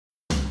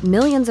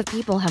Millions of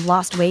people have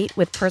lost weight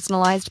with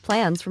personalized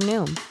plans from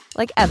Noom.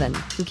 Like Evan,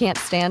 who can't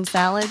stand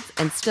salads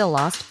and still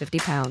lost 50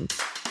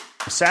 pounds.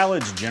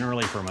 Salads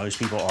generally for most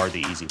people are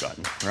the easy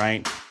button,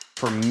 right?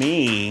 For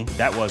me,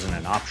 that wasn't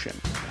an option.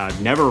 I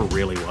never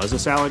really was a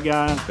salad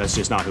guy. That's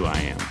just not who I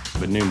am.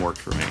 But Noom worked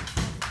for me.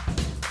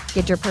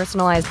 Get your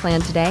personalized plan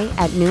today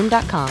at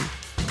Noom.com.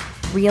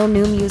 Real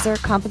Noom user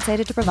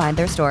compensated to provide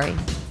their story.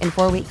 In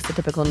 4 weeks, the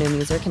typical Noom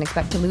user can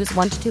expect to lose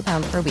 1 to 2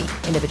 pounds per week.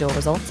 Individual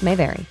results may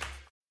vary.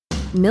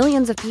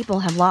 Millions of people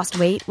have lost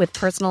weight with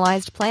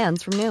personalized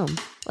plans from Noom.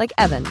 Like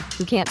Evan,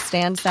 who can't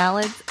stand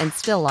salads and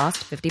still lost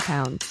 50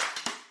 pounds.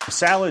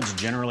 Salads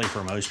generally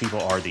for most people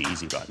are the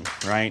easy button,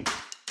 right?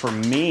 For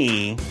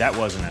me, that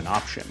wasn't an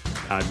option.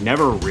 I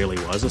never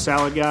really was a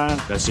salad guy.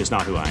 That's just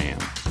not who I am.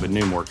 But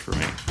Noom worked for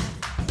me.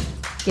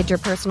 Get your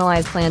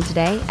personalized plan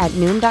today at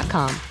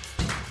Noom.com.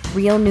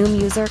 Real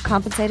Noom user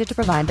compensated to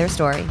provide their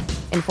story.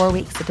 In 4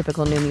 weeks, the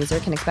typical Noom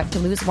user can expect to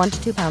lose 1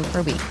 to 2 pounds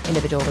per week.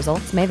 Individual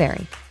results may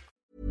vary.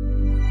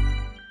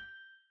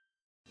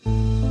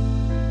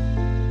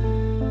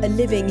 A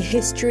Living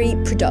History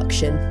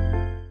production.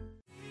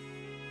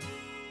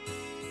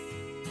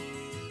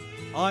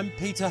 I'm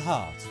Peter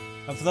Hart,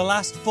 and for the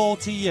last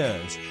 40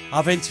 years,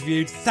 I've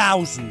interviewed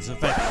thousands of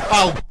veterans.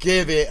 Oh,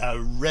 give it a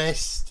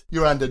rest.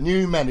 You're under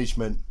new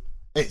management.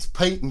 It's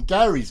Pete and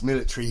Gary's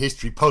Military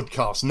History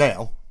podcast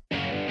now.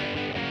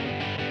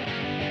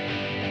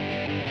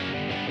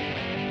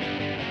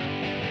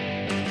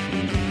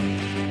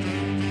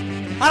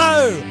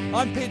 Hello,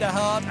 I'm Peter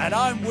Hart, and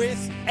I'm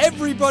with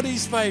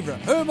everybody's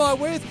favourite. Who am I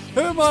with?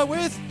 Who am I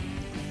with?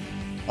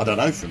 I don't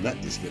know from that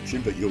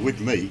description, but you're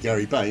with me,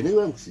 Gary Bain. Who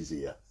else is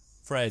here?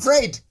 Fred.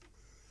 Fred!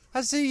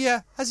 Has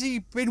he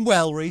been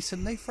well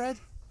recently, Fred?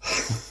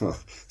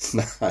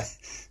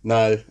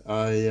 No.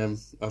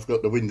 I've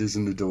got the windows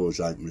and the doors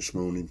open this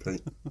morning,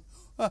 Pete.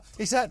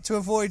 Is that to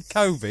avoid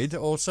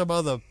COVID or some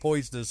other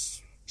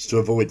poisonous... It's to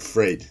avoid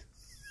Fred.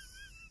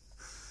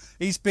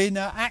 He's been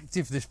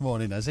active this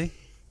morning, has he?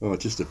 Oh,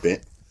 just a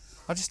bit.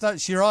 I just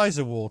noticed your eyes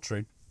are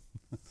watering.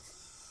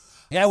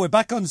 Yeah, we're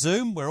back on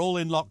Zoom. We're all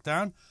in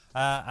lockdown.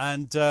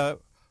 And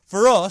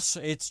for us,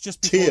 it's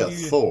just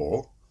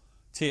before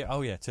Tier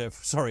 4?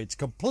 Sorry, it's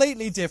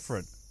completely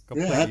different.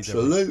 Yeah,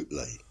 absolutely.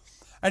 Different.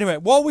 Anyway,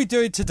 what are we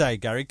doing today,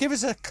 Gary? Give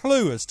us a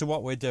clue as to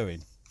what we're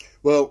doing.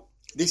 Well,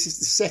 this is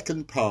the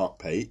second part,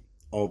 Pete,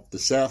 of the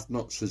South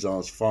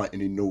Nazis fighting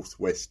in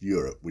northwest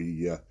Europe.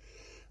 We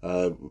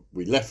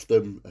left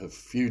them a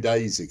few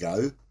days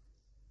ago.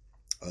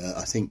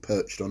 I think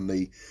perched on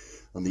the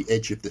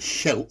edge of the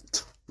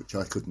Scheldt, which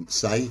I couldn't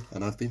say,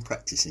 and I've been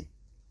practising.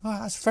 Oh,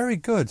 that's very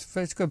good.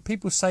 It's good.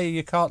 People say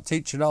you can't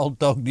teach an old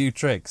dog new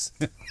tricks.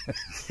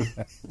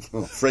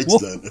 Well,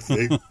 Fred's learned a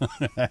few.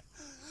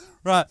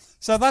 Right,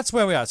 so that's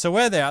where we are. So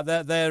where they are,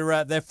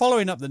 they're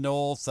following up the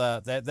north.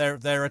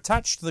 They're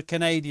attached to the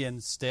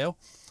Canadians still.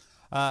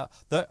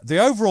 The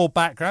overall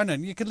background,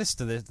 and you can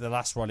listen to the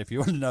last one if you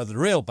want to know the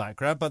real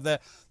background.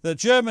 But the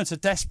Germans are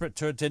desperate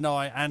to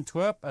deny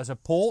Antwerp as a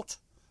port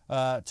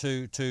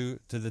to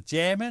the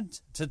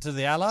Germans, to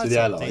the Allies. To the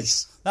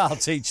Allies. That'll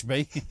teach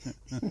me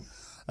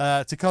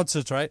to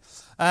concentrate.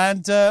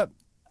 And the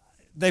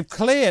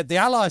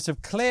Allies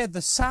have cleared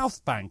the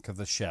south bank of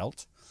the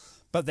Scheldt,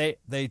 but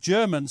the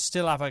Germans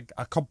still have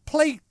a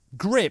complete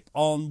grip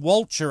on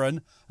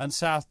Walcheren and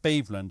South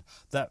Beveland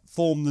that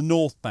form the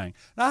north bank.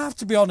 Now, I have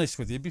to be honest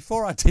with you,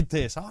 before I did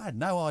this, I had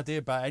no idea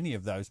about any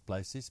of those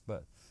places,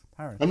 but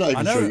apparently... I'm not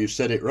even sure you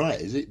said it right.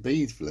 Is it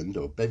Beveland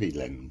or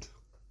Beveland?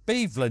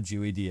 Beveland,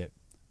 you idiot.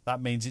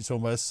 That means it's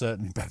almost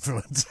certainly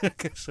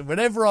Beveland. So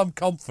whenever I'm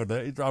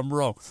confident, I'm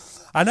wrong.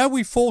 I know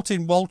we fought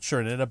in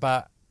Walcheren in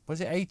about,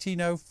 was it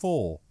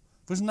 1804?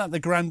 Wasn't that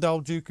the Grand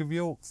Old Duke of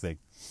York thing?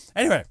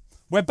 Anyway,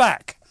 we're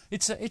back.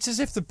 It's as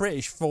if the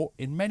British fought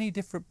in many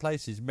different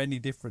places, many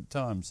different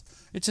times.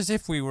 It's as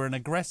if we were an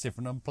aggressive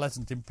and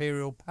unpleasant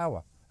imperial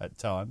power at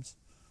times.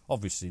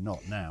 Obviously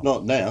not now.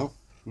 Not now.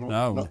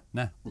 No.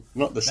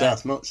 Not the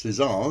South Nazis.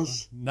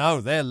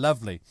 No, they're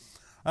lovely.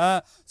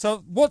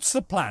 So what's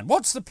the plan?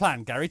 What's the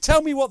plan, Gary?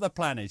 Tell me what the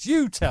plan is.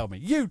 You tell me.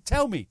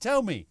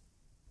 Tell me.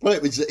 Well,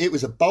 it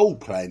was a bold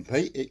plan,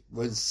 Pete. It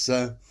was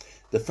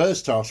the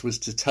first task was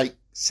to take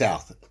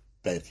South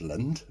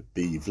Beveland,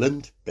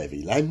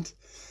 Beveland.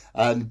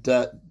 And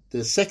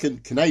the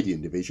second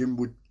Canadian Division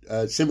would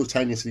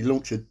simultaneously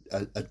launch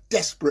a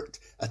desperate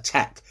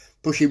attack,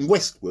 pushing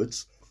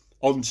westwards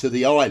onto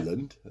the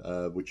island,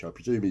 which I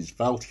presume is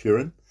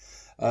Walcheren,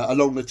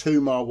 along the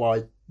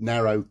 2-mile-wide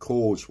narrow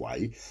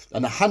causeway.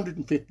 And the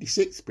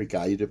 156th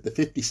Brigade of the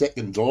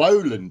 52nd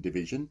Lowland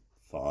Division,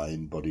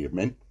 fine body of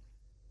men,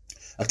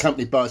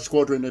 accompanied by a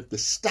squadron of the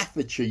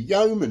Staffordshire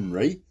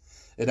Yeomanry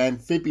in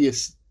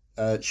amphibious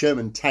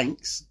Sherman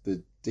tanks,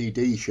 the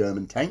DD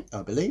Sherman tank,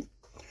 I believe,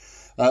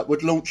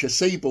 would launch a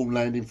seaborne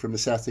landing from the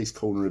southeast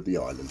corner of the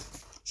island.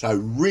 So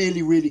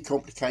really, really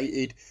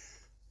complicated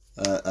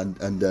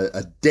and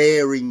a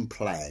daring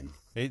plan.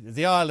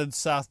 The island's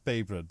South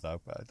Beveland,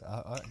 though.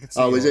 I can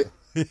see is it?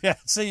 Yeah,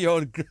 see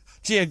your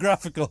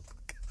geographical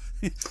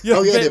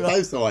Oh, yeah, they're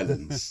both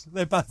islands.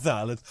 They're both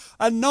islands.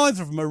 And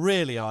neither of them are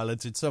really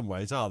islands in some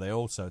ways, are they,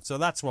 also? So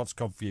that's what's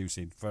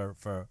confusing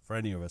for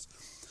any of us.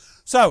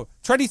 So,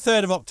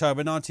 23rd of October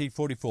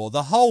 1944,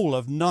 the whole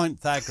of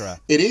 9th Agra.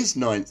 It is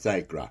 9th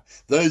Agra.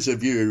 Those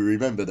of you who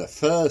remember the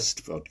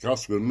first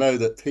podcast will know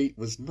that Pete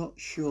was not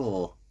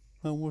sure.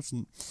 I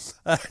wasn't.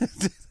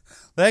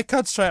 They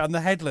concentrate on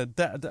the headland,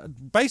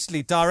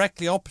 basically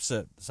directly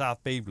opposite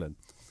South Beveland.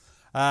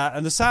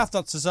 And the South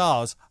Notts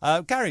Hussars.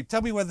 Gary,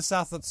 tell me where the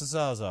South Notts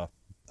Hussars are.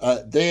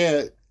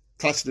 They're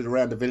clustered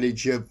around the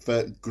village of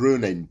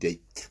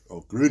Groenendyk,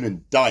 or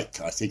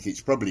Groenendyk, I think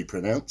it's probably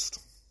pronounced.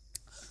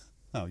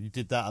 Oh, you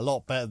did that a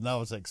lot better than I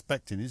was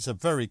expecting. It's a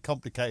very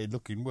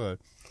complicated-looking word.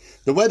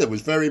 The weather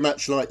was very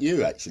much like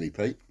you, actually,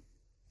 Pete.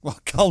 Well,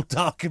 cold,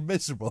 dark and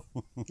miserable.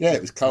 Yeah,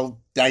 it was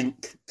cold,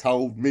 dank,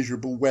 cold,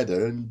 miserable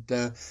weather, and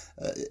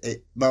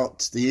it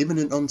marked the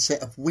imminent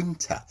onset of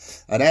winter.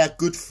 And our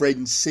good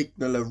friend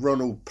signaller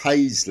Ronald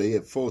Paisley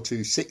of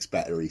 426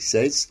 Battery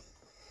says,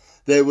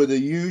 there were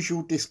the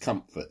usual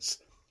discomforts,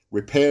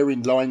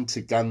 repairing line to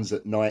guns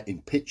at night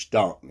in pitch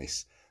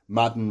darkness,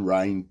 mud and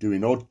rain,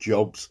 doing odd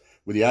jobs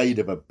with the aid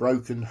of a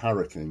broken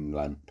hurricane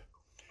lamp.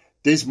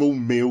 Dismal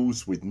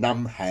meals with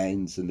numb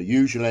hands and the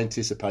usual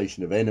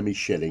anticipation of enemy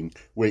shelling,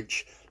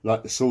 which,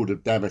 like the sword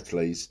of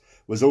Damocles,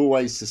 was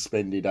always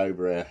suspended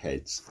over our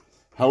heads.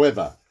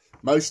 However,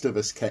 most of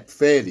us kept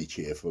fairly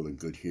cheerful and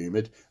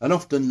good-humoured, and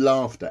often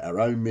laughed at our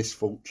own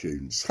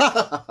misfortunes. Ha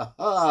ha ha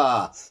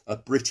ha! A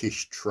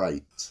British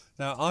trait.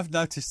 Now, I've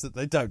noticed that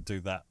they don't do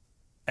that,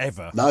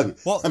 ever. No,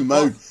 What? and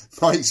moan.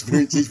 My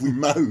experience is we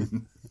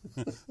moan.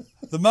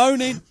 The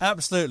moaning,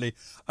 absolutely.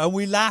 And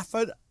we laugh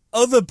at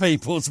other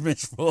people's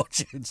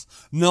misfortunes,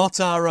 not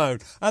our own.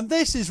 And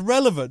this is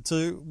relevant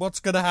to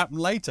what's going to happen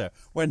later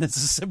when there's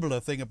a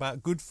similar thing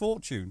about good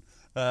fortune.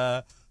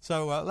 So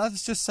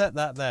let's just set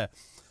that there.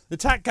 The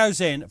attack goes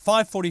in at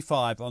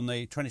 5:45 on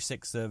the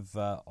 26th of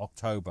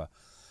October.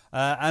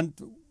 And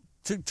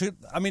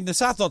the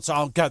South Notts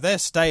aren't go. They're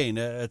staying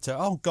at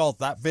oh God,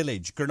 that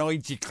village,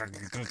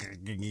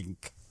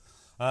 Groenendyk.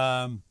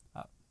 I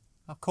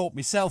caught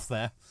myself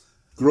there.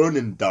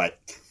 Groenendyk.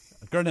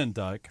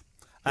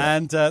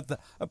 And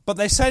but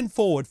they send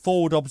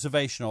forward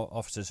observation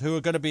officers who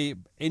are going to be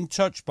in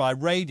touch by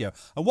radio.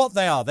 And what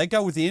they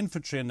go with the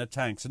infantry and the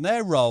tanks, and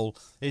their role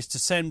is to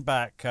send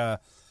back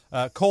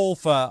call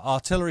for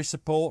artillery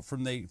support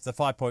from the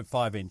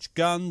 5.5-inch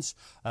guns,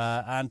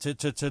 and to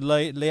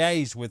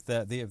liaise with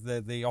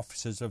the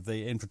officers of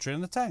the infantry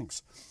and the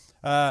tanks.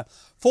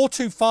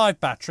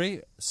 425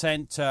 Battery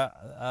sent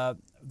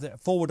the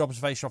forward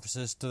observation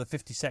officers to the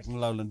 52nd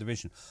Lowland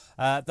Division.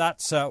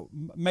 That's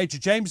Major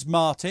James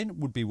Martin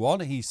would be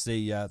one. He's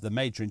the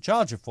major in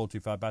charge of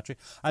 425 Battery.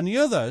 And the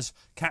others,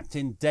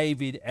 Captain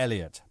David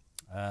Elliott,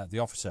 the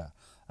officer.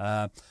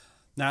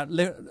 Now,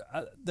 they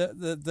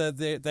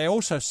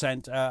also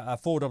sent a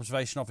forward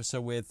observation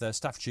officer with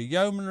Staffordshire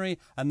Yeomanry,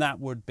 and that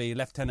would be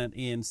Lieutenant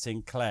Ian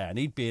Sinclair, and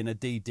he'd be in a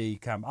DD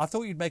camp. I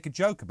thought you'd make a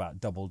joke about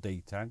double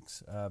D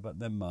tanks, but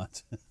never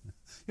mind.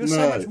 You're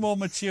so much more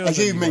mature. As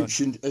you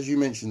mentioned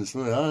this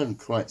morning, I'm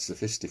quite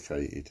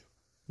sophisticated.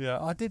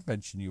 Yeah, I did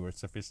mention you were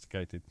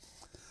sophisticated.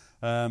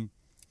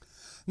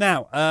 Now,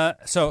 now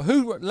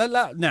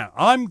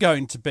I'm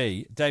going to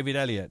be David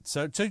Elliott.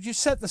 So you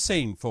set the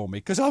scene for me,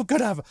 because I've got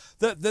to have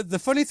the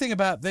funny thing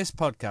about this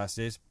podcast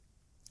is,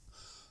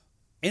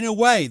 in a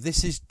way,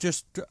 this is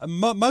just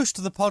most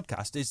of the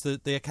podcast is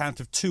the account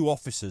of two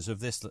officers of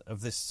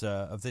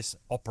this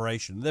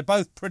operation. They're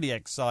both pretty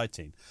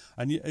exciting,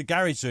 and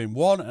Gary's doing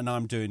one, and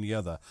I'm doing the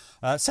other.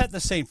 Set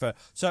the scene for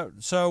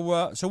so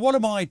what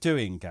am I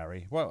doing,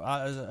 Gary? Well,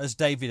 as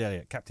David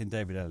Elliott, Captain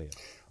David Elliott.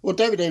 Well,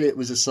 David Elliott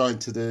was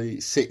assigned to the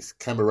 6th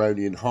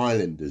Cameronian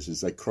Highlanders as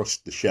they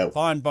crossed the Scheldt.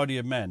 Fine body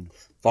of men.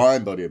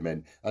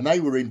 And they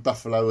were in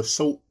Buffalo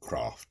assault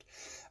craft.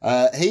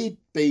 He'd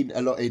been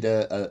allotted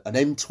an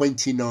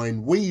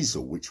M29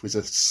 Weasel, which was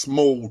a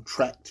small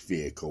tracked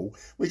vehicle,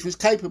 which was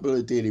capable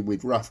of dealing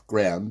with rough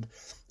ground,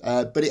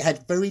 but it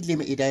had very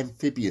limited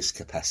amphibious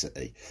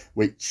capacity,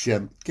 which,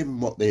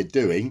 given what they're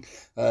doing,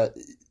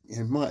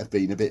 it might have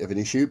been a bit of an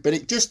issue, but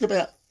it just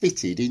about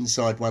fitted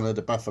inside one of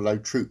the Buffalo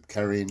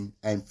troop-carrying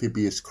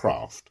amphibious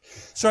craft.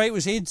 So it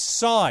was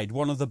inside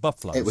one of the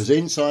Buffaloes? It was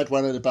inside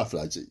one of the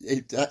Buffaloes.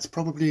 That's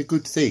probably a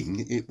good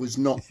thing. It was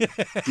not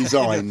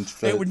designed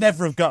for... It would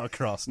never have got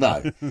across.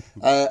 No.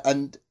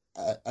 And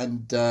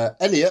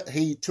Elliot,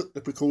 he took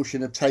the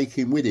precaution of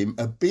taking with him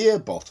a beer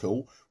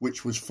bottle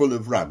which was full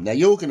of rum. Now,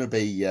 you're going to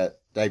be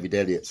David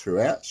Elliott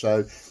throughout,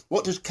 so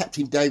what does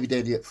Captain David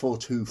Elliott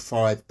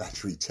 425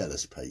 Battery tell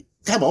us, Pete?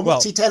 Come on,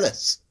 what's he tell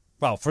us?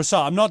 Well, for a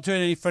start, I'm not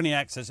doing any funny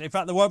accents. In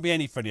fact, there won't be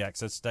any funny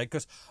accents today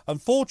because,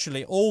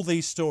 unfortunately, all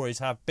these stories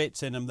have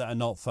bits in them that are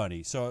not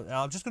funny. So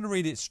I'm just going to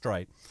read it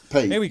straight.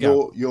 Pete, here we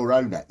go. Your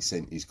own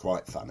accent is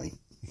quite funny.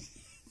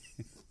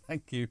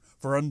 Thank you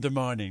for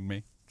undermining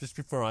me just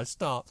before I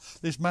start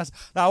this mass.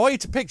 Now, I want you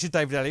to picture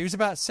David Elliott. He was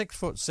about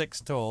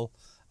 6'6" tall.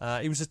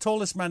 He was the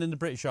tallest man in the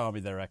British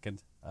Army, they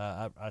reckoned,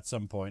 at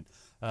some point.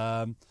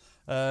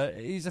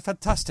 He's a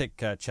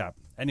fantastic chap.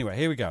 Anyway,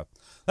 here we go.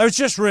 There was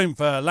just room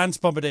for Lance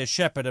Bombardier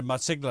Shepherd and my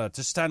signaller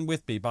to stand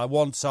with me by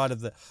one side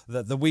of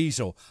the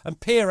Weasel and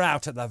peer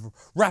out at the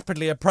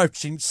rapidly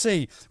approaching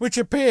sea, which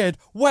appeared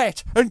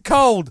wet and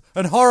cold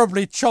and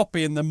horribly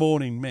choppy in the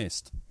morning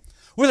mist.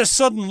 With a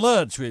sudden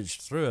lurch which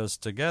threw us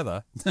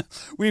together,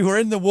 we were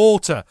in the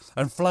water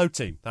and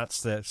floating. Of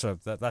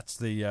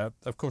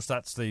course,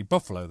 that's the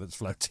buffalo that's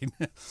floating.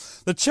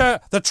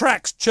 The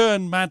tracks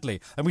churned madly,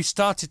 and we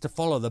started to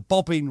follow the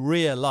bobbing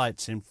rear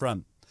lights in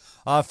front.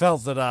 I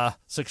felt that our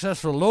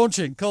successful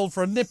launching called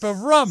for a nip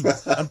of rum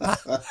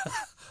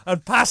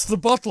and passed the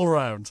bottle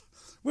round.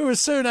 We were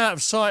soon out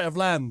of sight of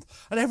land,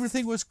 and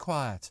everything was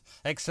quiet,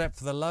 except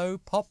for the low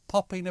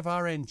popping of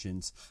our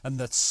engines and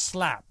the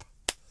slap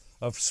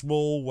of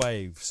small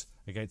waves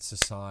against the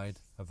side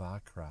of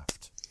our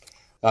craft.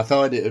 I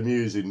find it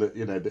amusing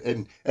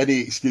that, any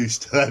excuse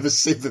to have a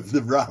sip of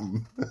the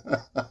rum.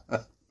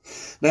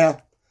 Now,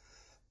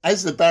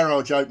 as the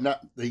barrage opened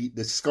up,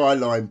 the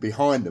skyline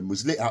behind them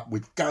was lit up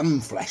with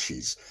gun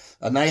flashes,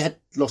 and they had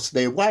lost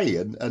their way,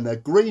 and a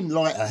green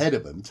light ahead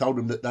of them told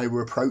them that they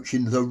were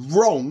approaching the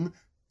wrong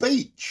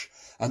beach.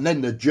 And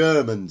then the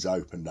Germans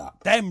opened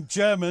up. Them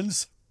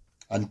Germans!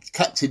 And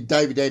Captain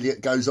David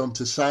Elliott goes on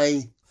to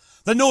say,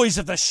 the noise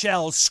of the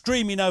shells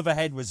screaming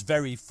overhead was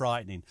very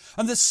frightening,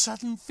 and the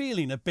sudden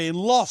feeling of being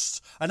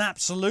lost and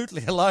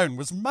absolutely alone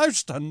was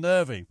most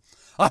unnerving.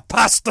 I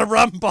passed the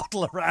rum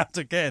bottle around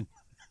again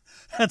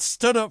and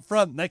stood up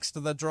front next to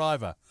the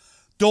driver.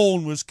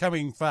 Dawn was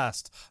coming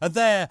fast, and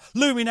there,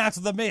 looming out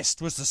of the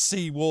mist, was the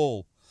sea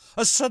wall.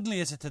 As suddenly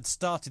as it had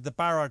started, the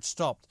barrage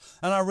stopped,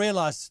 and I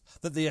realised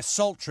that the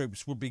assault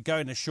troops would be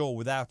going ashore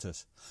without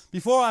us.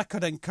 Before I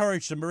could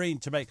encourage the Marine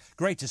to make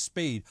greater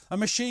speed, a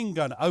machine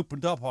gun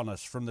opened up on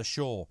us from the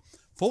shore.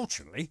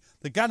 Fortunately,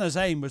 the gunner's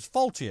aim was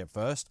faulty at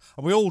first,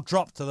 and we all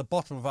dropped to the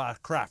bottom of our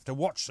craft and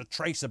watched the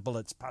tracer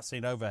bullets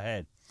passing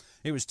overhead.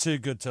 It was too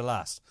good to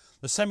last.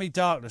 The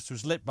semi-darkness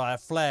was lit by a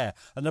flare,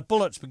 and the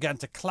bullets began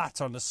to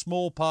clatter on a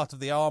small part of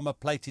the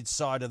armour-plated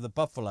side of the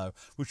Buffalo,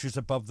 which was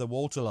above the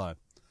waterline.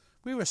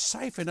 We were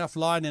safe enough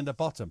lying in the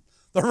bottom.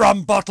 The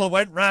rum bottle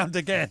went round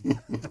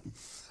again,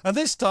 and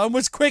this time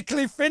was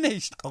quickly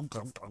finished.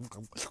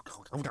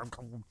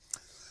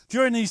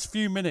 During these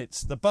few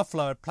minutes, the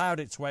Buffalo had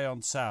ploughed its way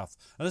on south,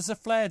 and as the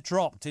flare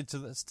dropped into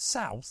the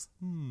south,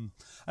 and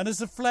as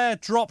the flare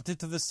dropped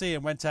into the sea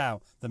and went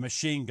out, the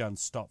machine gun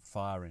stopped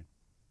firing.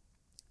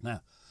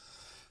 Now,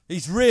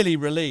 he's really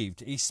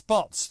relieved. He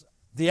spots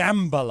the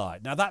amber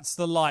light. Now, that's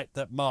the light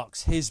that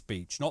marks his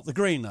beach, not the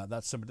green light.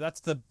 That's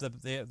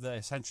the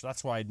essential.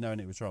 That's why he'd known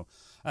it was wrong.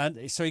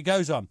 And so he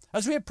goes on.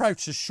 As we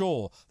approached the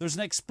shore, there was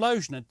an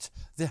explosion, and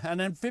an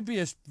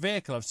amphibious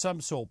vehicle of some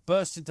sort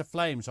burst into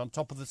flames on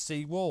top of the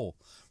sea wall.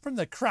 From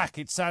the crack,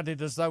 it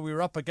sounded as though we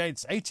were up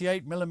against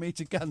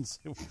 88mm guns.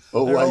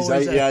 Always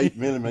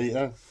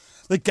 88mm.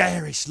 The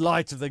garish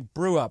light of the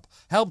brew-up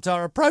helped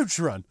our approach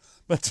run,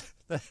 but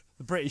the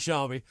British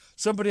Army,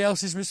 somebody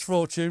else's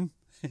misfortune.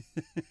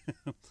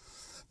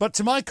 But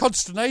to my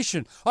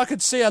consternation, I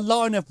could see a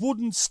line of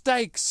wooden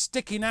stakes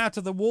sticking out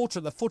of the water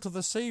at the foot of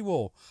the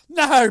seawall.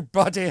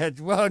 Nobody had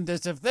warned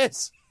us of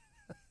this.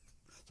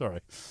 Sorry.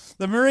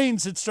 The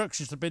Marine's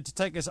instructions had been to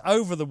take us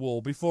over the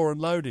wall before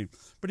unloading,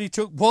 but he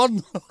took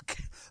one look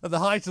at the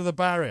height of the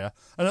barrier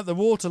and at the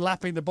water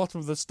lapping the bottom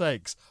of the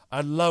stakes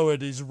and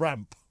lowered his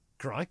ramp.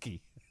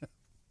 Crikey.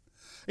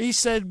 He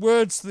said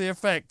words to the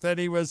effect that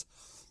he was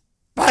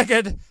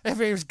baggered if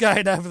he was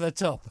going over the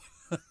top.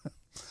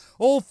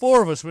 All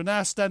four of us were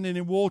now standing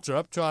in water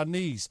up to our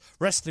knees,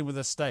 wrestling with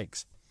the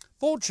stakes.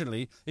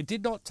 Fortunately, it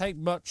did not take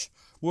much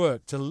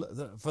work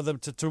for them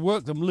to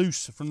work them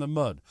loose from the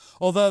mud,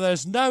 although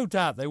there's no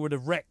doubt they would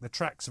have wrecked the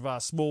tracks of our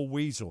small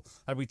Weasel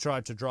had we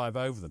tried to drive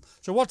over them.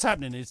 So what's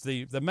happening is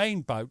the main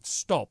boat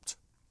stopped,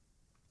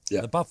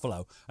 the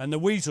Buffalo, and the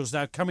Weasel's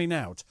now coming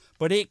out,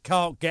 but it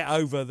can't get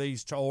over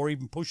these or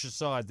even push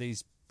aside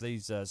these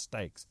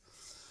stakes.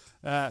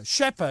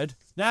 Shepherd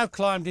now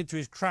climbed into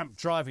his cramped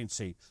driving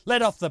seat,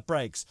 let off the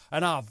brakes,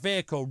 and our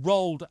vehicle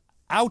rolled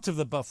out of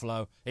the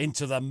Buffalo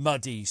into the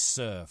muddy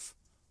surf.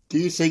 Do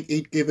you think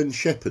he'd given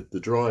Shepherd, the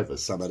driver,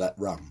 some of that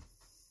rum?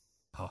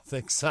 I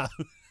think so.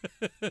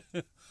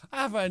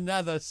 Have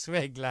another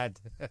swig, lad.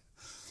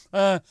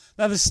 Now,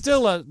 there's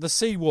still the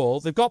seawall.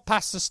 They've got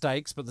past the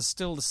stakes, but there's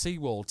still the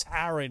seawall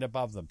towering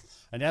above them.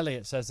 And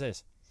Elliot says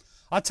this: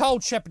 I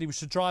told Shepherd he was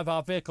to drive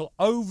our vehicle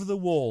over the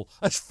wall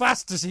as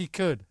fast as he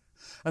could,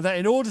 and that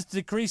in order to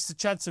decrease the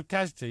chance of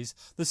casualties,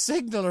 the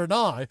signaller and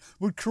I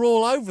would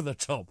crawl over the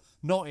top,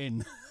 not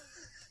in.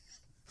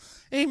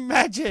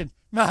 Imagine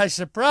my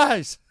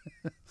surprise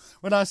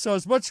when I saw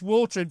as much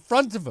water in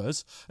front of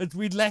us as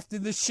we'd left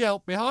in the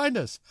Scheldt behind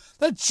us.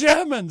 The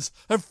Germans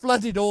had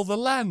flooded all the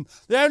land,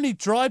 the only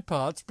dry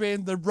parts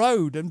being the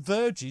road and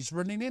verges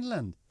running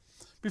inland.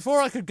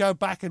 Before I could go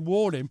back and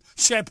warn him,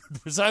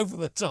 Shepherd was over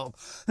the top.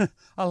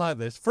 I like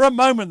this. For a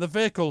moment, the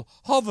vehicle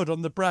hovered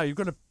on the brow. You've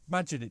got to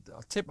imagine it,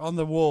 tip on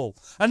the wall.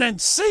 And then,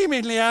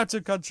 seemingly out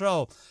of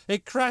control,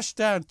 it crashed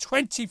down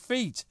 20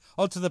 feet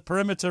onto the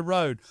perimeter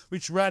road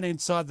which ran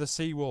inside the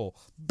seawall,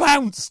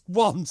 bounced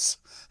once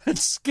and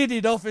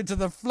skidded off into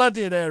the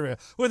flooded area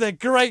with a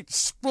great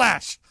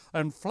splash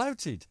and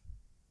floated.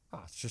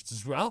 Oh, it's just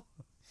as well.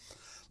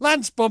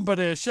 Lance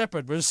Bombardier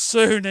Shepherd was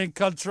soon in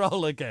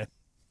control again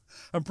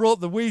and brought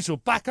the Weasel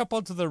back up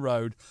onto the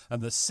road,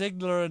 and the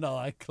signaller and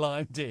I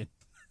climbed in.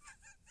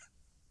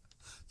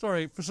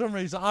 Sorry, for some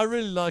reason, I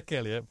really like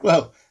Elliot.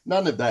 Well,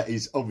 none of that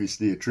is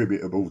obviously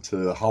attributable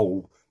to a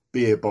whole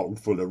beer bottle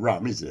full of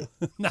rum, is it?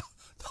 No,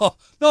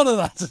 none of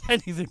that has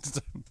anything to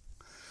do.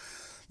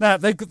 Now,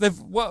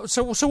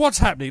 so what's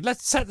happening?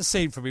 Let's set the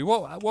scene for me.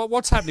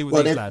 What's happening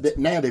with these lads?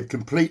 Now they've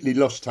completely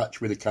lost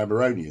touch with the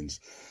Cameronians,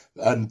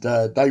 and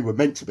they were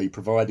meant to be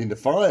providing the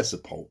fire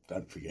support,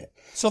 don't forget.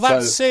 So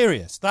that's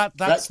serious.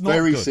 That's not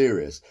very good.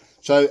 serious.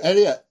 So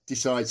Elliot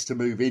decides to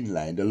move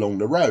inland along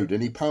the road,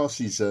 and he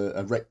passes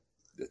a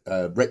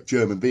wrecked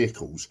German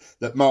vehicles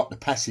that marked the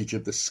passage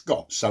of the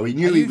Scots. So he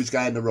knew he was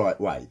going the right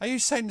way. Are you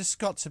saying the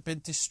Scots have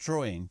been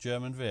destroying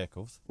German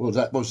vehicles? Well,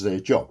 that was their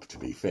job, to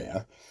be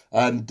fair.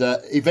 And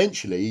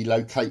eventually he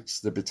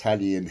locates the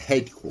battalion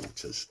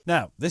headquarters.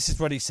 Now, this is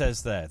what he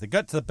says there. They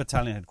get to the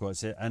battalion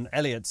headquarters here, and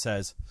Elliot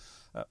says,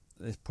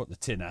 let's put the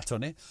tin hat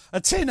on it,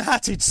 a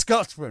tin-hatted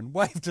Scotsman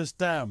waved us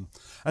down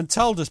and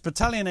told us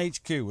Battalion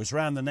HQ was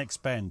round the next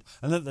bend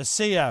and that the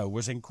CO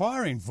was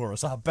inquiring for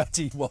us. I bet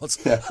he was.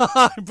 Yeah.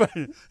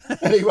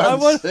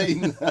 Anyone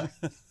seen that?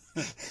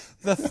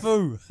 The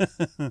foo.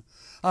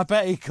 I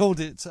bet he called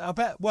it.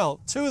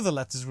 Well, two of the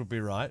letters would be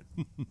right.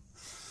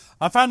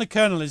 I found the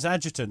colonel and his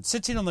adjutant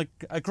sitting on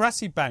a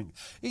grassy bank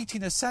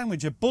eating a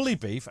sandwich of bully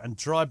beef and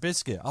dry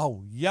biscuit.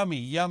 Oh, yummy,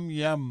 yum,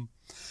 yum.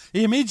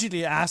 He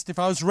immediately asked if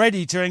I was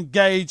ready to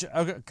engage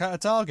a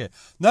target.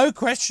 No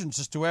questions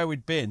as to where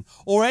we'd been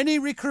or any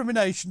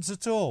recriminations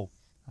at all.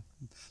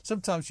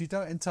 Sometimes you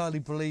don't entirely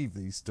believe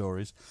these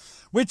stories,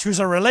 which was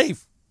a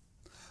relief.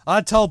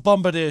 I told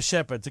Bombardier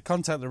Shepherd to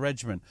contact the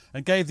regiment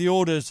and gave the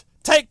orders,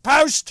 "Take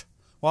post!"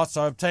 whilst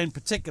I obtained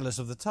particulars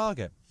of the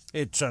target.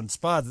 It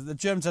transpired that the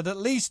Germans had at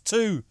least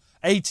 2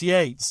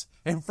 88s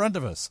in front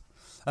of us,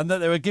 and that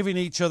they were giving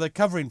each other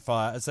covering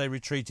fire as they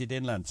retreated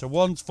inland. So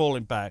one's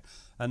falling back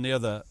and the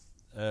other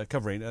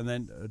covering, and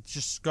then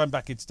just going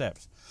back in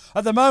steps.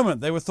 At the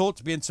moment, they were thought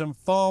to be in some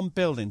farm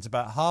buildings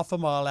about half a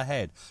mile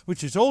ahead,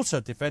 which was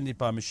also defended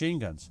by machine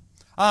guns.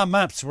 Our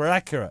maps were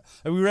accurate,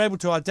 and we were able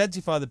to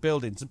identify the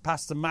buildings and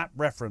pass the map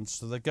reference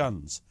to the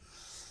guns.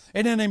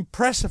 In an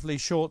impressively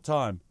short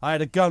time, I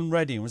had a gun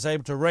ready and was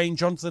able to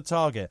range onto the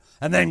target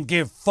and then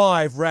give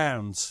 5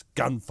 rounds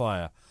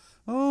gunfire.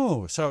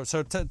 Oh, so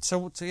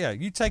yeah,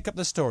 you take up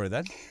the story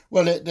then.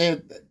 Well,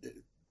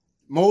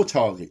 more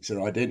targets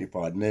are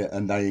identified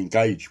and they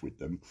engage with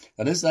them.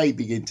 And as they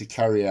begin to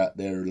carry out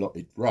their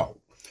allotted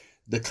role,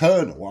 the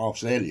colonel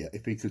asks Elliot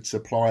if he could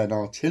supply an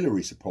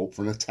artillery support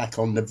for an attack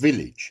on the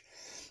village.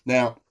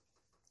 Now,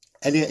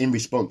 Elliot in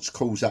response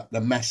calls up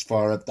the mass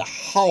fire of the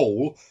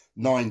whole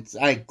 9th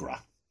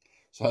Agra.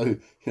 So,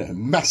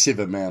 massive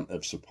amount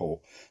of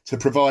support to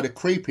provide a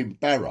creeping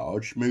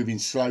barrage moving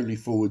slowly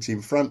forwards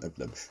in front of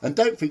them. And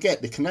don't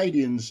forget, the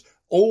Canadians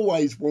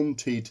always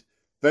wanted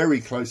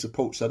very close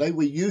support, so they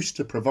were used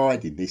to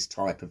providing this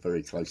type of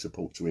very close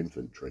support to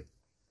infantry.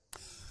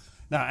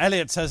 Now,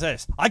 Elliot says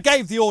this: I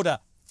gave the order,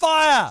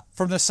 "Fire!"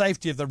 from the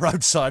safety of the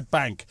roadside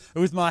bank.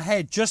 With my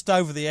head just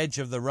over the edge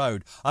of the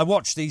road, I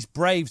watched these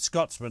brave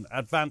Scotsmen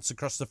advance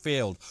across the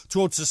field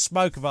towards the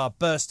smoke of our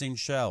bursting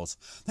shells.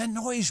 Their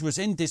noise was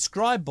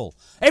indescribable.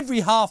 Every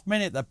half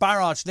minute the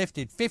barrage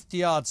lifted 50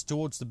 yards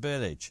towards the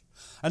village.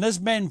 And as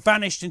men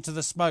vanished into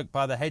the smoke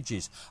by the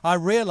hedges, I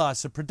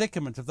realised the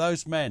predicament of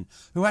those men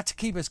who had to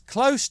keep as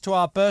close to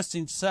our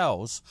bursting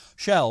shells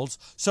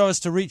so as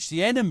to reach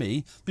the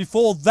enemy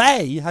before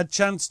they had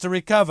chance to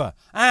recover.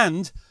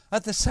 And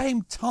at the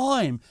same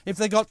time, if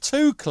they got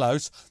too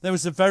close, there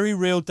was a very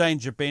real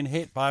danger of being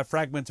hit by a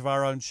fragment of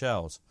our own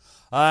shells.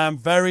 I am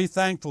very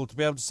thankful to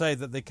be able to say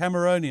that the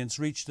Cameronians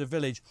reached the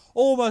village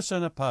almost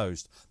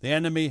unopposed. The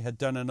enemy had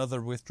done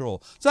another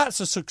withdrawal. So that's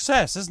a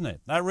success, isn't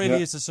it? That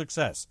really is a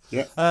success.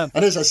 Yeah.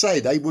 And as I say,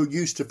 they were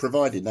used to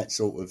providing that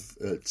sort of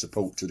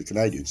support to the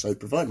Canadians. So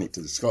providing it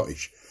to the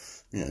Scottish,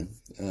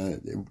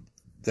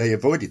 they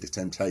avoided the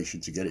temptation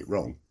to get it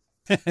wrong.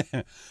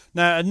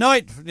 Now, at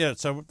night,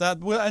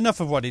 enough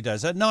of what he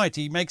does. At night,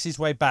 he makes his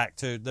way back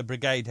to the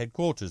brigade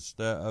headquarters,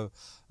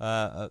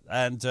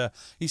 and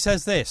he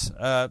says this,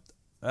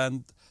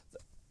 and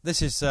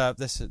this is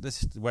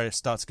where it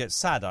starts to get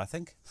sad, I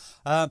think.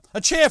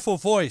 A cheerful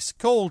voice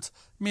called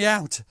me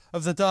out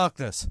of the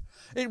darkness.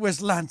 It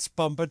was Lance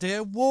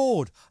Bombardier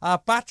Ward, our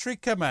battery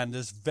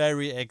commander's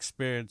very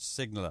experienced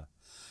signaller.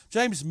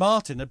 James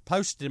Martin had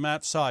posted him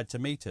outside to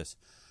meet us.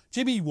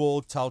 Jimmy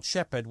Ward told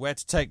Shepherd where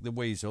to take the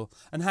Weasel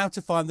and how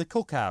to find the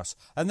cookhouse,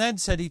 and then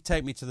said he'd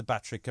take me to the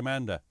battery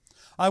commander.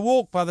 I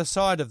walked by the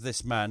side of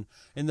this man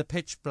in the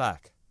pitch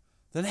black.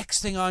 The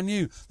next thing I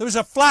knew, there was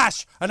a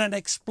flash and an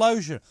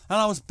explosion, and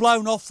I was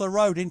blown off the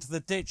road into the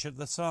ditch at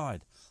the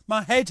side.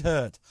 My head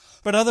hurt,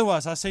 but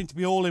otherwise I seemed to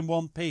be all in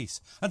one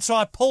piece, and so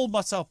I pulled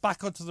myself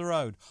back onto the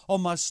road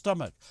on my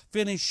stomach,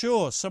 feeling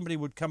sure somebody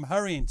would come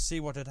hurrying to see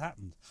what had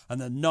happened,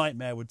 and the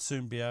nightmare would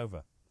soon be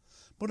over.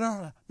 But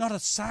not a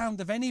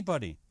sound of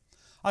anybody.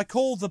 I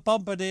called the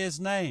bombardier's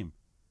name,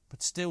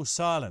 but still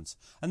silence,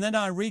 and then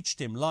I reached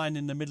him lying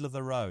in the middle of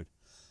the road.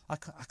 I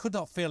could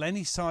not feel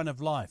any sign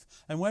of life,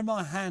 and when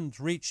my hand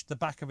reached the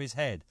back of his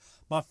head,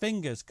 my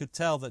fingers could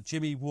tell that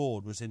Jimmy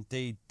Ward was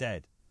indeed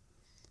dead.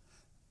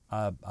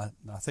 I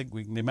think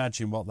we can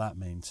imagine what that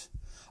means.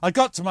 I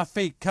got to my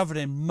feet covered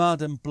in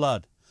mud and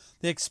blood.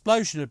 The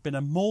explosion had been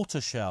a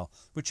mortar shell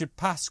which had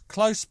passed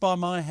close by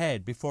my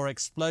head before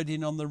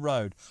exploding on the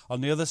road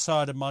on the other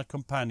side of my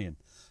companion,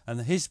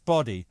 and his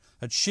body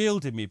had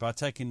shielded me by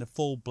taking the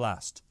full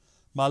blast.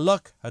 My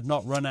luck had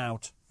not run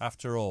out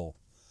after all.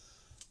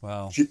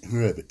 Well,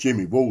 yeah, but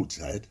Jimmy Ward's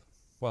head.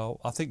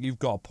 Well, I think you've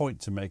got a point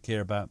to make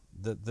here about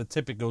the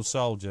typical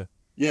soldier.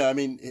 Yeah, I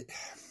mean,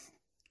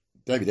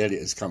 David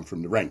Elliott has come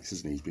from the ranks,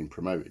 hasn't he? He's been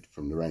promoted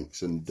from the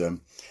ranks. And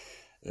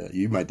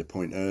you made the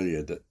point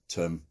earlier that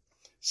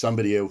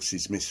somebody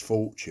else's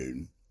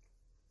misfortune,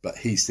 but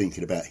he's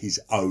thinking about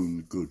his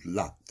own good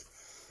luck.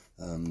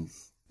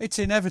 It's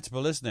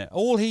inevitable, isn't it?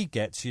 All he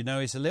gets,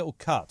 is a little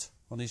cut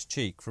on his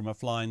cheek from a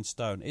flying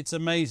stone. It's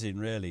amazing,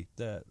 really.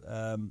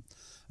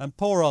 And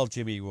poor old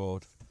Jimmy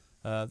Ward.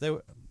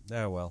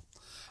 Well.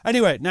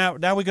 Anyway, now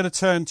we're going to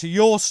turn to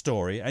your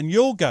story, and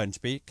you're going to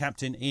be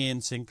Captain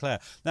Ian Sinclair.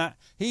 Now,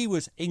 he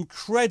was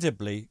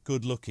incredibly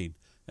good-looking.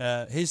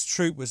 His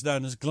troop was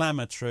known as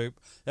Glamour Troop.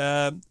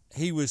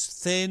 He was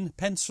thin,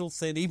 pencil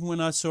thin, even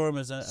when I saw him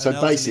as an So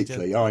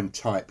basically, I'm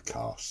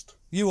typecast.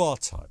 You are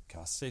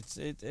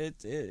typecast.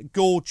 It's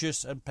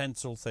gorgeous and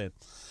pencil thin.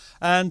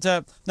 And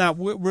now,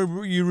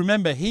 you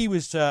remember, he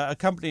was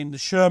accompanying the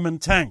Sherman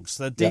tanks,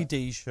 the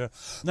DD. Yeah.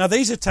 Now,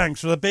 these are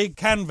tanks with a big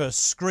canvas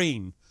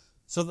screen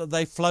so that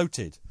they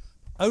floated.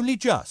 Only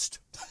just.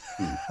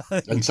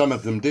 And some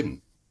of them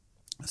didn't.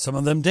 Some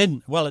of them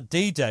didn't. Well, at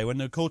D-Day, when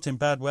they were caught in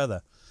bad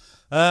weather.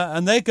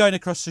 And they're going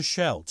across the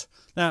Scheldt.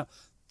 Now,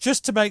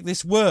 just to make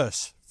this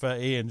worse for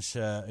Ian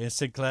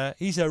Sinclair,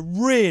 he's a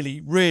really,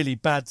 really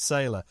bad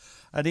sailor.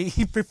 And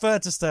he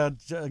preferred to stay on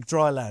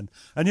dry land.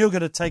 And you're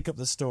going to take up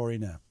the story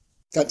now.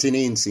 Captain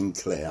Ian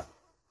Sinclair,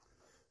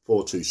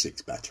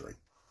 426 Battery.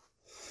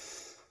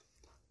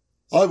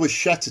 I was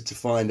shattered to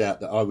find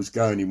out that I was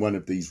going in one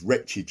of these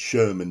wretched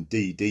Sherman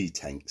DD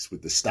tanks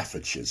with the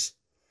Staffordshires.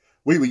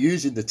 We were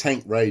using the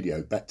tank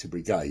radio back to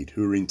brigade,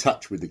 who were in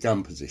touch with the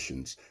gun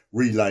positions,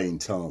 relaying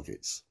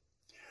targets.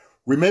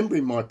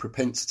 Remembering my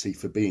propensity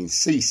for being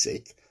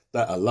seasick,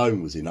 that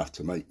alone was enough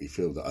to make me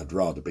feel that I'd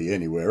rather be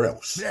anywhere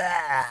else.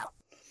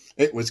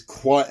 It was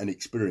quite an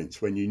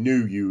experience when you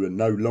knew you were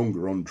no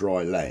longer on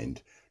dry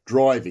land,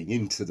 driving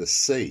into the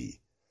sea.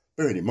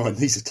 Bearing in mind,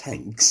 these are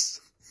tanks.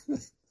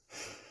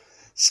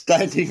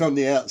 Standing on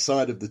the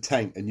outside of the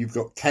tank and you've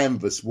got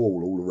canvas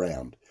wall all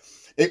around.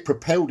 It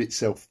propelled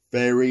itself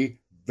very,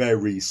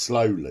 very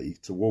slowly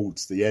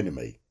towards the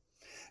enemy.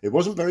 It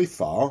wasn't very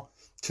far,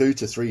 2,000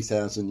 to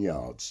 3,000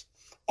 yards.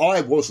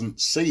 I wasn't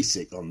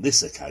seasick on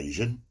this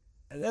occasion.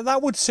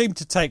 That would seem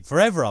to take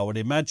forever, I would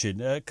imagine,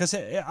 because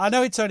I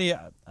know it's only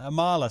a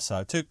mile or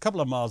so, a couple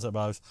of miles at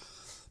most,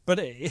 but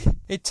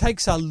it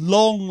takes a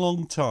long,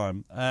 long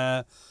time.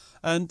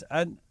 And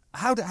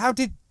how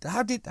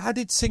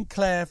did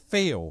Sinclair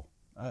feel?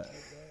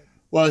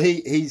 Well,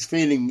 he's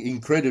feeling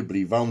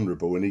incredibly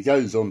vulnerable, and he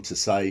goes on to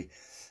say,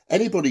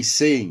 anybody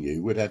seeing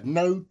you would have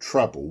no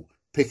trouble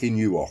picking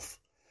you off.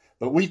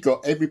 But we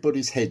got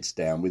everybody's heads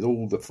down with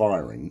all the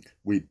firing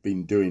we'd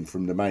been doing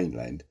from the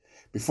mainland.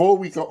 Before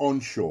we got on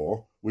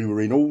shore, we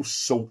were in all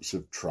sorts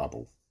of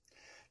trouble.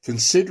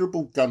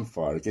 Considerable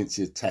gunfire against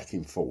the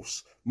attacking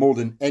force, more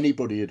than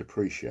anybody had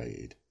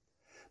appreciated.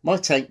 My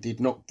tank did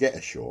not get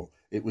ashore.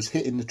 It was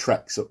hitting the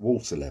tracks at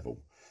water level.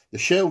 The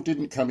shell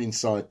didn't come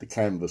inside the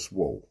canvas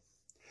wall.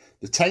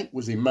 The tank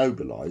was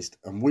immobilised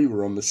and we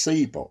were on the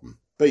sea bottom,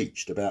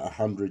 beached about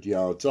 100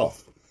 yards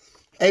off.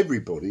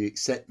 Everybody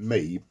except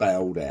me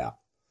bailed out.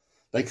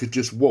 They could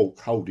just walk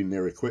holding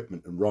their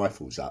equipment and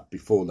rifles up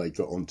before they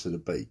got onto the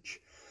beach.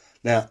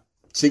 Now,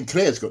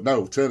 Sinclair's got no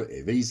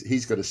alternative.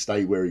 He's got to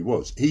stay where he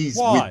was. He's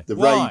with the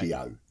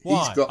radio.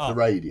 He's got the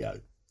radio.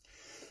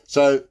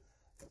 So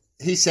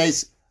he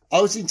says,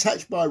 I was in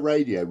touch by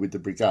radio with the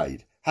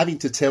brigade, having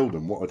to tell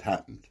them what had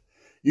happened.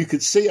 You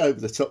could see over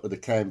the top of the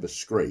canvas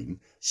screen,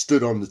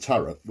 stood on the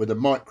turret with a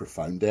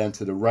microphone down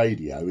to the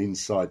radio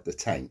inside the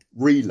tank,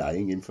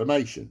 relaying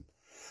information.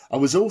 I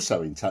was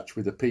also in touch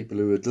with the people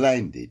who had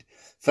landed,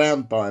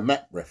 found by a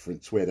map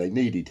reference where they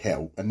needed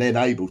help, and then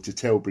able to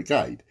tell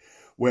brigade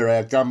where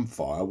our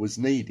gunfire was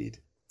needed.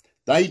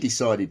 They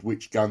decided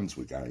which guns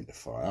were going to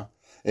fire.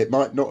 It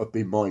might not have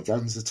been my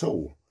guns at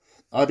all.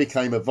 I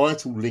became a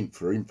vital link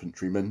for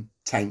infantrymen,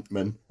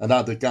 tankmen and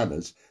other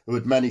gunners who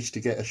had managed to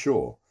get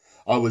ashore.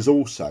 I was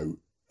also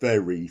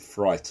very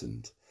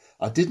frightened.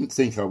 I didn't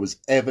think I was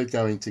ever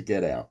going to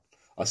get out.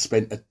 I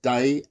spent a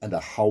day and a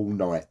whole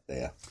night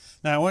there.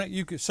 Now,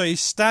 so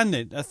he's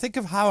standing. Think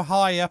of how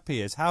high up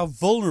he is, how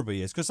vulnerable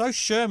he is, because those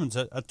Shermans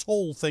are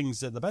tall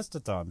things at the best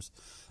of times.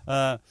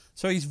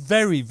 So he's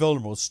very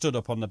vulnerable, stood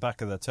up on the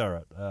back of the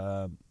turret.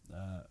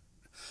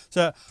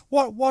 So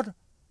what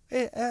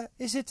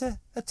is it a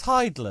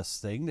tideless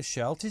thing, the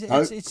Scheldt?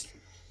 Is it?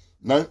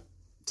 No.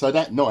 So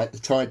that night the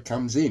tide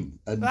comes in,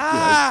 and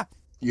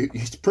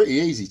it's pretty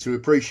easy to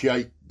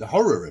appreciate the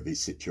horror of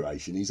his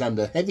situation. He's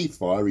under heavy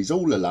fire, he's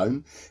all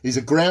alone, he's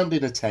aground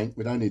in a tank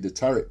with only the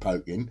turret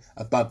poking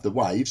above the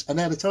waves, and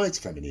now the tide's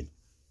coming in.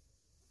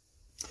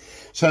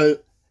 So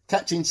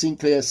Captain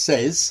Sinclair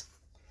says,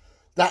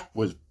 that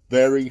was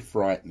very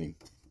frightening.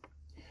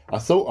 I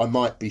thought I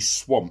might be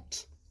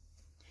swamped.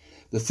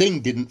 The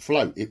thing didn't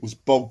float, it was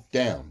bogged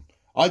down.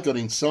 I got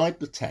inside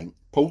the tank,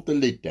 pulled the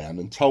lid down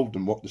and told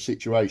them what the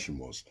situation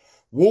was.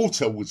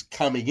 Water was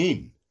coming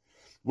in.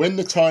 When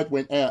the tide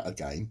went out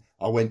again,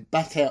 I went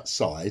back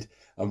outside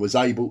and was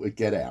able to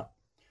get out.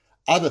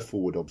 Other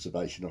forward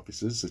observation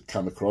officers had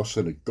come across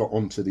and had got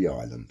onto the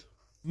island.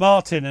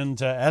 Martin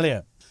and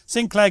Elliot.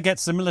 Sinclair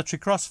gets the military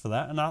cross for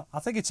that, and I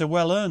think it's a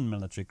well-earned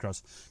military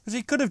cross, because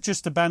he could have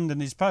just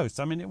abandoned his post.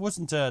 I mean, it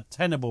wasn't a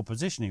tenable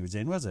position he was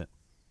in, was it?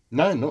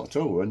 No, not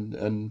at all.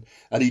 And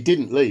he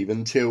didn't leave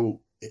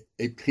until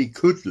he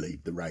could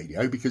leave the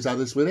radio, because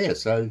others were there,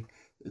 so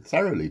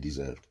thoroughly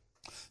deserved.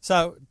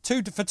 So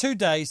for 2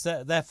 days,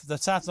 the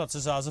South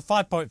Hussars are a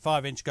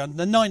 5.5-inch gun.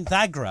 The 9th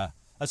Agra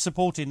are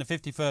supporting the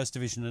 51st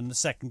Division and the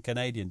 2nd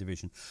Canadian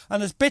Division.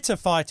 And there's bitter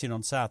fighting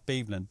on South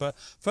Beveland. But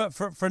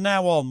for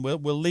now on,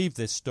 we'll leave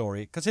this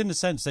story, because in a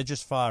sense they're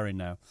just firing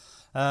now.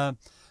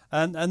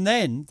 And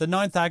then the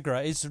 9th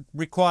Agra is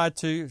required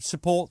to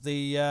support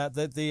the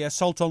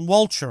assault on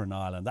Walcheren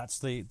Island. That's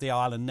the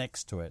island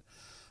next to it.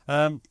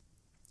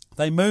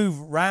 They move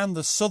round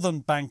the southern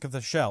bank of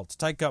the Scheldt to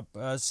take up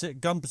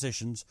gun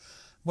positions.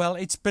 Well,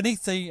 it's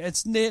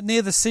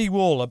near the sea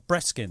wall at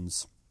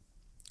Breskins.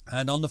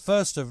 And on the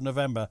 1st of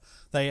November,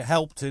 they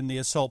helped in the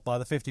assault by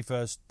the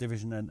 51st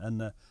Division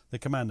and the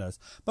commandos.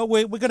 But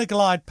we're going to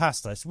glide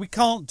past this. We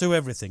can't do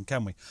everything,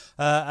 can we?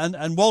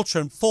 And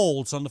Walcheren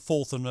falls on the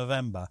 4th of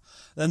November.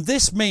 And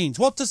this means,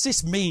 what does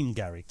this mean,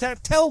 Gary?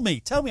 Tell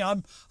me.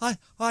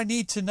 I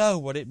need to know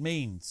what it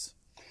means.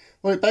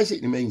 Well, it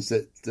basically means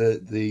that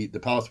the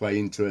pathway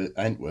into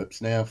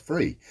Antwerp's now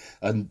free.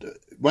 And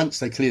once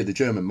they cleared the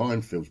German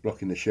minefields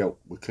blocking the Scheldt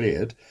were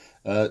cleared,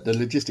 the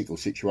logistical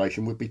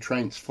situation would be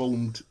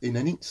transformed in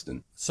an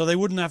instant. So they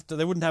wouldn't have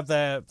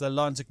their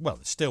lines of, well,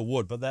 they still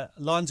would, but their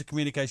lines of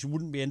communication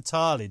wouldn't be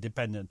entirely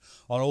dependent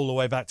on all the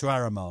way back to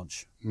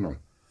Arromanches. No.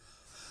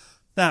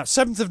 Now,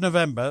 7th of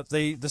November,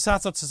 the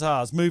South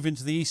Hussars move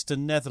into the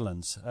eastern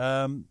Netherlands.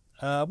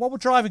 What were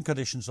driving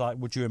conditions like,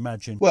 would you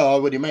imagine? Well, I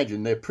would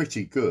imagine they're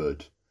pretty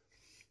good.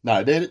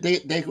 No,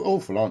 they're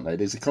awful, aren't they?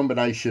 There's a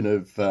combination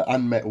of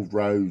unmetalled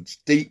roads,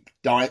 deep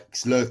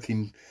dikes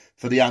lurking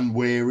for the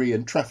unwary,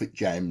 and traffic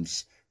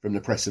jams from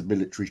the press of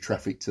military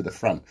traffic to the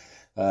front.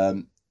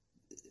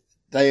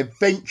 They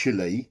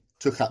eventually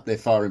took up their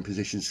firing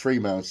positions 3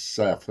 miles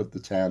south of the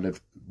town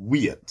of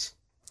Weert.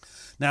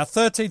 Now,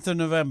 13th of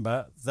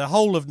November, the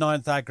whole of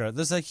 9th Agra,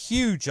 there's a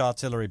huge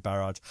artillery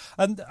barrage.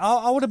 And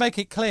I want to make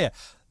it clear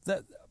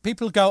that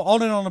people go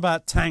on and on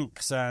about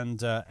tanks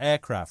and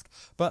aircraft,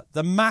 but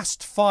the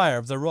massed fire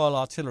of the Royal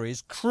Artillery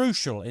is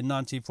crucial in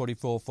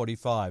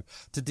 1944-45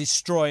 to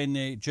destroying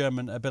the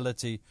German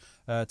ability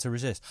to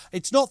resist.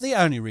 It's not the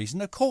only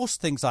reason. Of course,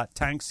 things like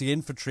tanks, the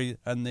infantry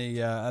and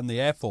the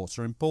Air Force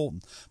are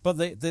important, but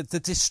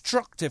the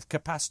destructive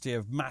capacity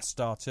of massed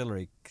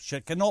artillery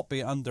cannot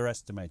be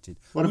underestimated.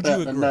 What Would about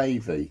you agree? the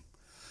Navy?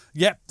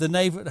 Yep, the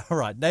naval. All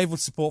right, naval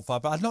support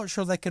fire, but I'm not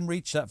sure they can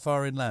reach that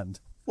far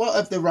inland. What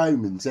have the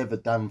Romans ever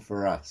done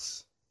for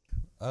us?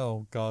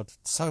 Oh, God,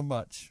 so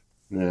much.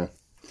 Yeah.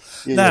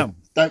 Now,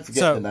 don't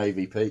forget the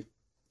Navy, Pete.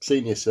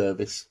 Senior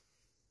service.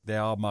 They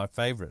are my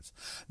favourites.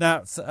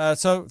 Now, so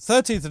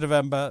 13th of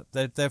November,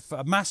 they've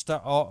amassed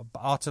an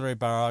artillery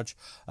barrage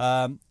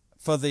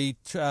for the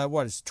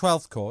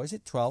 12th Corps, is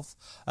it 12th?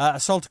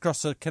 Assault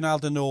across the Canal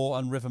du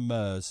Nord and River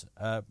Meuse,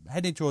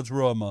 heading towards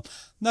Roermond.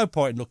 No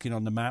point in looking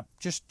on the map,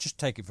 just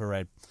take it for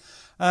read.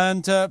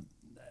 And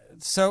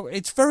so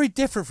it's very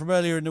different from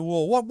earlier in the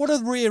war. What are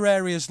the rear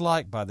areas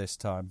like by this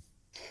time?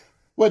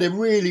 Well, they're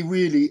really,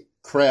 really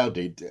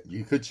crowded,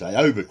 you could say,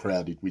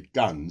 overcrowded with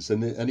guns,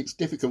 and it's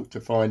difficult to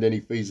find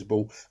any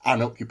feasible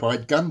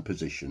unoccupied gun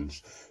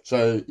positions.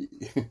 So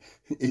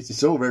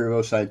it's all very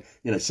well saying,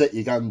 set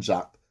your guns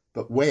up,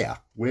 but where?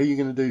 Where are you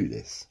going to do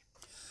this?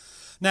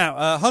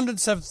 Now,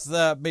 107th,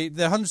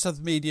 the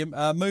 107th Medium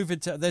move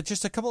into. They're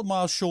just a couple of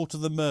miles short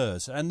of the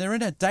Meuse, and they're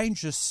in a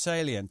dangerous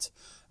salient.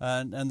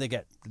 And they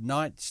get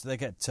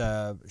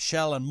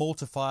shell and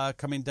mortar fire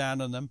coming down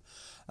on them.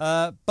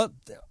 But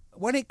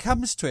when it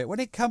comes to it,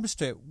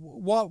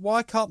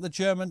 why can't the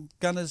German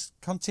gunners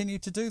continue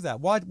to do that?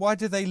 Why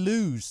do they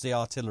lose the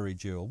artillery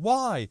duel?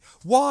 Why,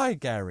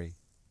 Gary?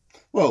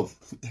 Well,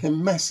 they're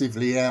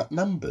massively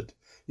outnumbered.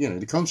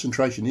 The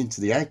concentration into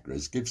the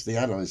Agras gives the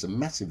Allies a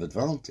massive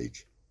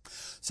advantage.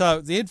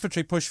 So the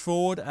infantry pushed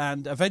forward,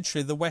 and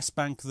eventually the west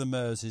bank of the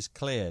Meuse is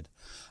cleared.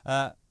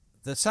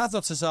 The South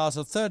Hussars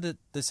on 3rd of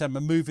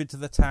December move into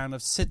the town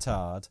of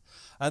Sittard,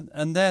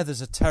 and there's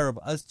a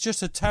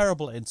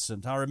terrible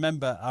incident. I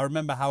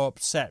remember how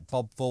upset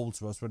Bob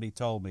Falls was when he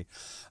told me.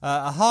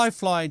 A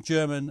high-flying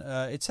German,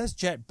 it says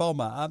jet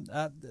bomber,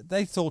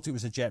 they thought it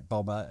was a jet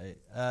bomber,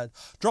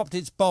 dropped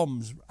its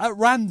bombs at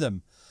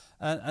random.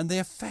 And the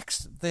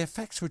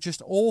effects were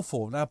just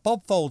awful. Now,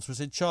 Bob Folds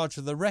was in charge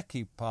of the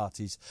recce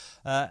parties.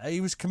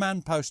 He was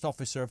command post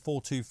officer of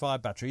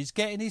 425 Battery. He's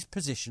getting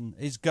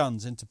his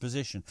guns into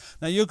position.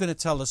 Now, you're going to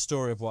tell the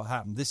story of what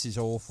happened. This is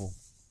awful.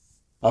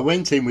 I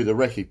went in with a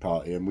recce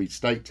party and we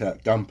staked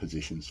out gun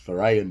positions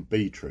for A and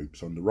B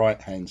troops on the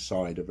right-hand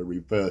side of a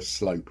reverse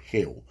slope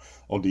hill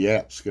on the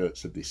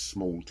outskirts of this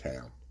small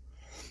town.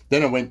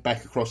 Then I went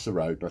back across the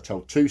road and I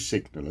told 2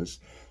 signallers,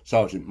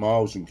 Sergeant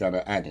Miles and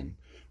Gunner Adden,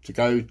 to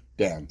go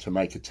down to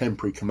make a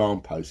temporary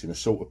command post in a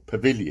sort of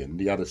pavilion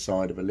the other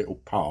side of a little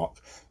park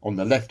on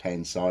the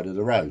left-hand side of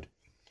the road.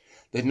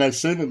 They'd no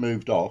sooner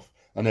moved off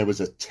and there was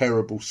a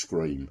terrible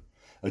scream.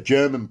 A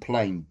German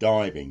plane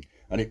diving,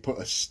 and it put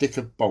a stick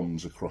of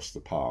bombs across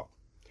the park.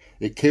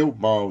 It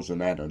killed Miles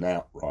and Adden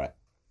outright.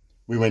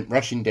 We went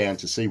rushing down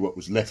to see what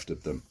was left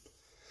of them.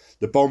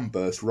 The bomb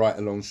burst right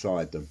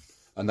alongside them,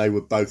 and they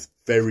were both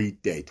very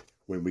dead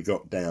when we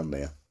got down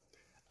there.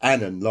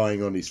 Annan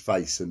lying on his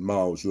face and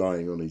Miles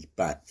lying on his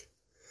back.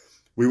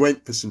 We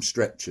sent for some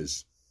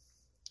stretchers.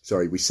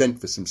 1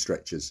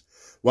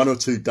 or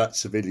 2 Dutch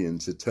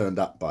civilians had turned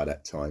up by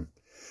that time.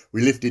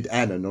 We lifted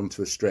Annan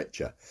onto a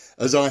stretcher.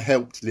 As I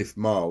helped lift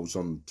Miles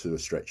onto a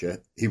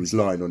stretcher, he was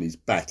lying on his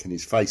back and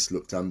his face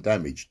looked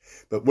undamaged.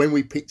 But when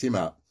we picked him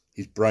up,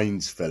 his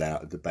brains fell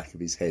out of the back of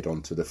his head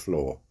onto the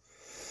floor.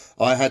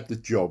 I had the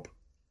job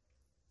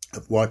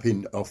of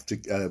whipping off to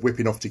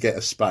get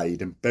a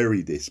spade and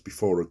bury this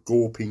before a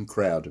gawping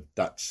crowd of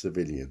Dutch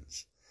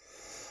civilians.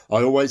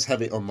 I always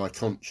have it on my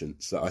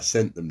conscience that I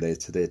sent them there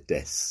to their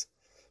deaths.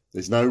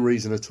 There's no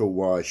reason at all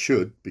why I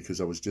should,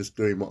 because I was just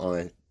doing what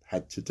I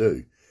had to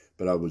do,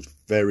 but I was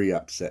very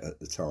upset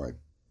at the time.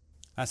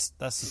 That's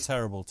a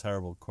terrible,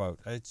 terrible quote.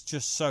 It's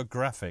just so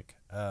graphic.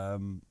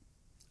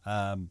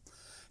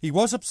 He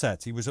was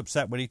upset. He was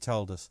upset when he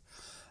told us.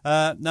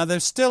 Now,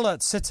 they're still at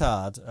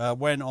Sittard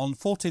when on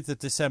 14th of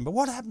December...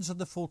 What happens on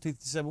the 14th of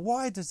December?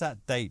 Why does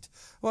that date?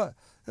 What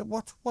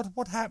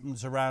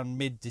happens around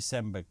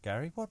mid-December,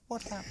 Gary?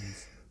 What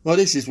happens? Well,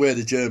 this is where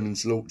the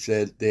Germans launched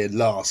their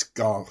last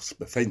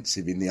gasp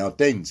offensive in the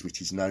Ardennes,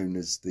 which is known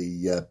as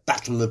the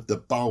Battle of the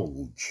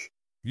Bulge.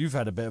 You've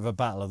had a bit of a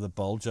Battle of the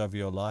Bulge over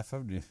your life,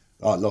 haven't you?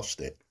 I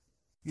lost it.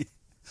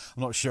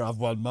 I'm not sure I've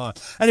won mine.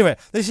 Anyway,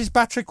 this is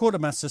Battery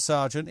Quartermaster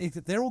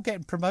Sergeant. They're all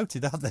getting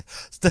promoted, aren't they?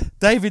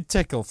 David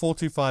Tickle,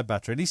 425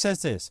 Battery. And he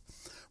says this: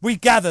 "We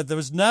gathered there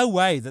was no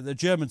way that the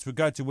Germans were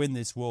going to win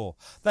this war,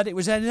 that it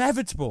was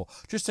inevitable,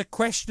 just a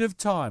question of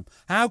time,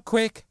 how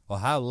quick or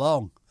how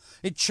long.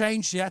 It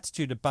changed the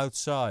attitude of both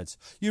sides.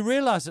 You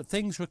realised that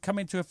things were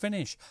coming to a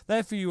finish.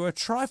 Therefore, you were a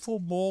trifle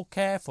more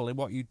careful in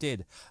what you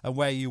did and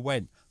where you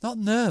went. Not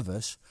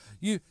nervous.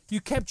 You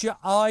kept your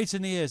eyes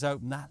and ears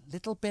open that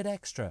little bit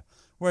extra.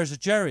 Whereas the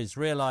Jerrys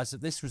realised that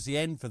this was the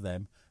end for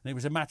them, and it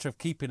was a matter of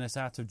keeping us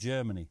out of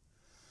Germany."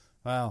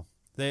 Well,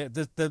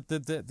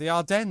 the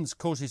Ardennes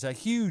causes a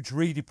huge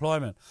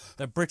redeployment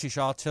of British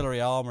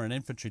artillery, armour and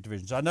infantry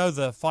divisions. I know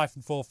the 5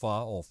 and 4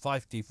 Far, or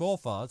 5D 4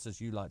 Fars,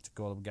 as you like to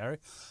call them, Gary.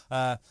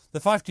 The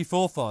 5D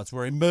 4 Fars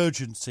were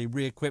emergency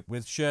re-equipped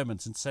with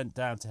Shermans and sent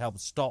down to help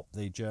stop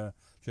the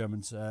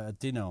Germans at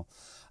Dinant.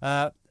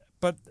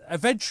 But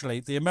eventually,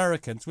 the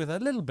Americans, with a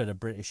little bit of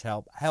British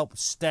help, helped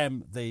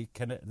stem the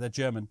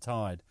German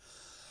tide.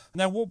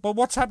 Now, but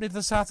what's happening to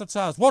the South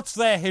Hussars? What's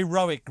their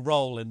heroic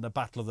role in the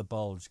Battle of the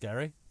Bulge,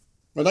 Gary?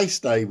 Well, they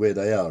stay where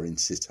they are in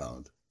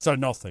Sittard. So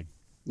nothing.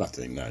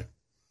 Nothing, no.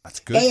 That's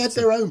good. They had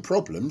their own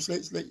problems.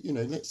 Let's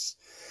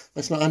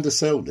not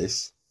undersell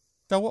this.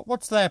 So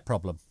what's their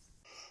problem?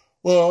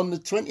 Well, on the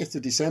 20th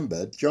of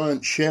December,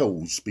 giant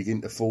shells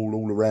begin to fall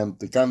all around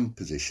the gun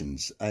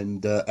positions,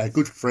 and our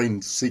good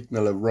friend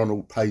signaller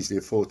Ronald Paisley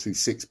of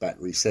 426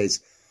 Battery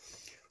says,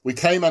 "We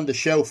came under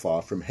shell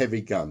fire from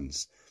heavy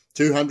guns,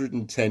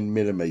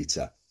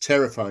 210mm,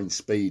 terrifying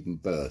speed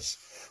and burst.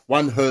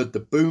 One heard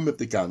the boom of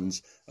the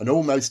guns and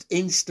almost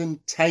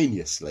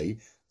instantaneously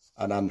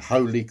an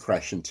unholy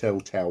crash and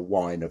telltale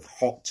whine of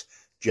hot,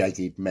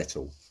 jagged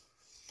metal.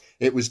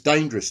 It was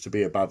dangerous to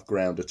be above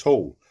ground at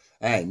all,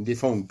 and,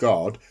 if on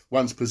guard,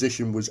 one's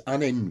position was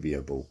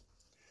unenviable.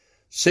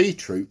 Sea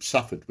troops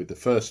suffered with the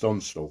first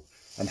onslaught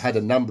and had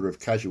a number of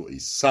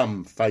casualties,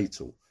 some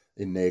fatal,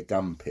 in their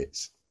gun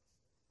pits.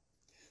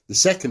 The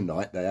second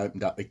night they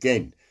opened up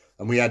again,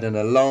 and we had an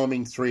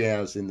alarming 3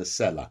 hours in the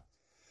cellar.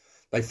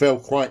 They fell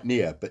quite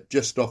near, but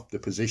just off the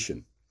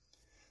position.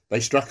 They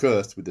struck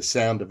earth with the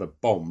sound of a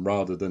bomb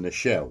rather than a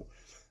shell,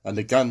 and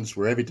the guns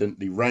were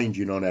evidently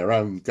ranging on our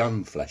own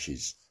gun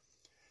flashes.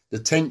 The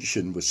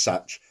tension was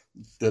such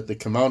that the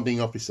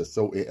commanding officer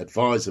thought it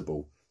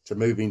advisable to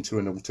move into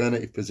an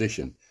alternative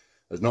position,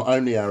 as not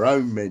only our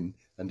own men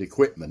and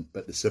equipment,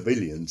 but the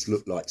civilians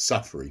looked like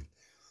suffering,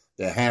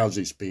 their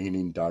houses being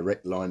in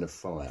direct line of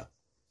fire.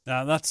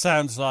 Now, that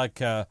sounds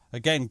like,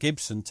 again,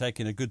 Gibson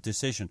taking a good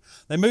decision.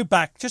 They moved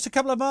back just a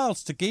couple of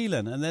miles to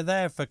Geelen, and they're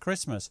there for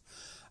Christmas.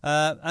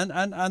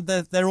 And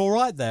they're all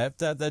right there.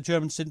 The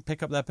Germans didn't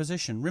pick up their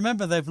position.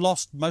 Remember, they've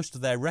lost most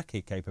of their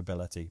recce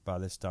capability by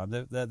this time,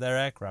 their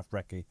aircraft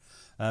recce,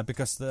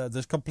 because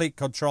there's complete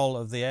control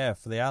of the air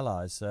for the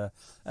Allies,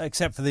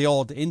 except for the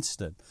odd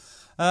incident.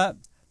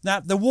 Now,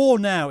 the war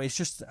now is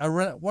just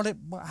how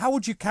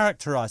would you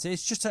characterise it?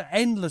 It's just an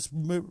endless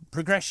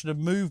progression of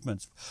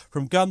movements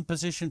from gun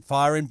position,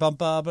 firing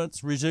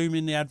bombardments,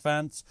 resuming the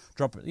advance,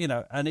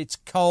 and it's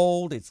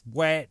cold, it's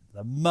wet,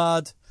 the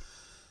mud.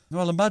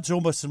 Well, the mud's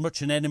almost as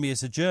much an enemy as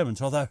the Germans,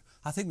 although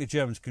I think the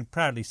Germans can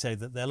proudly say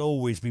that they'll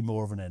always be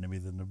more of an enemy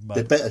than the mud.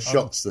 They're better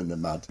shots than the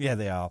mud. Yeah,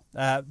 they are.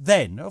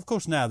 Then, of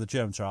course, now the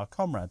Germans are our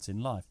comrades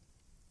in life.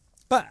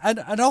 But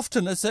and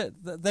often as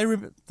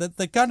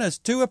the gunners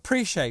do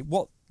appreciate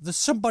there's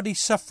somebody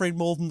suffering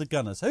more than the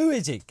gunners. Who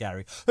is it,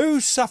 Gary? Who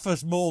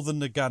suffers more than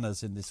the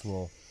gunners in this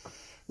war?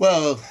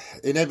 Well,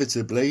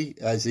 inevitably,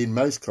 as in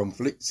most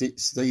conflicts,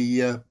 it's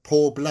the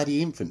poor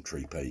bloody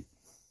infantry, Pete.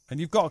 And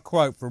you've got a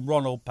quote from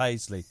Ronald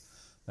Paisley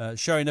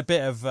showing a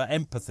bit of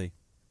empathy.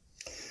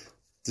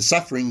 The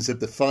sufferings of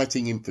the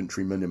fighting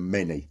infantryman are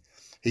many.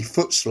 He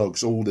foot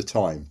slogs all the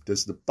time,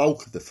 does the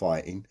bulk of the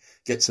fighting,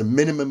 gets a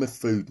minimum of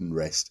food and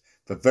rest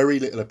for very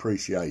little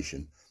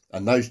appreciation,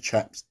 and those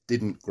chaps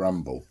didn't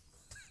grumble.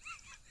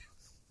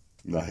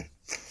 No.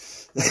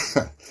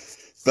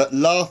 But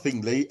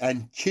laughingly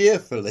and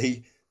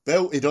cheerfully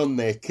belted on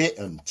their kit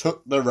and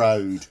took the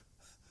road.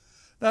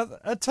 Now,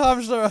 at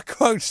times there are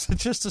quotes that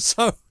just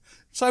are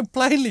so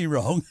plainly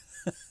wrong.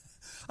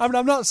 I mean,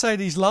 I'm not saying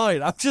he's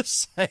lying. I'm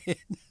just saying,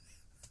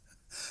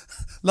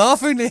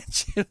 laughingly,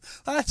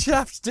 that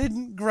chaps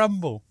didn't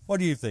grumble. What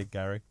do you think,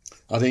 Gary?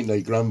 I think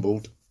they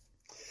grumbled.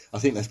 I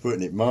think that's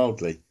putting it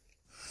mildly.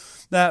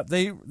 Now,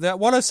 the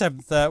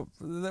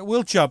 107th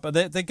will jump, and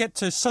they get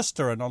to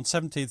Susteren on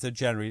 17th of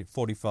January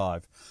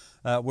 45.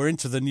 We're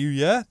into the new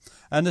year,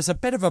 and there's a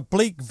bit of a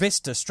bleak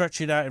vista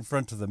stretching out in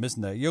front of them,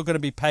 isn't there? You're going to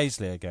be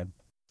Paisley again.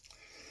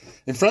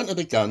 In front of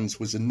the guns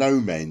was a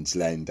no-man's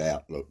land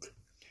outlook.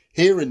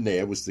 Here and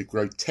there was the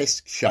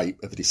grotesque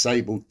shape of a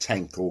disabled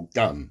tank or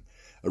gun,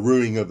 a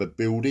ruin of a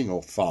building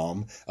or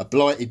farm, a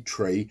blighted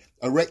tree,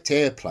 a wrecked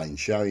airplane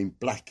showing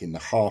black in the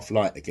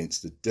half-light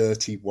against the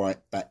dirty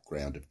white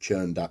background of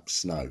churned-up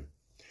snow.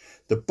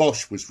 The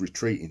Boche was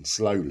retreating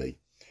slowly.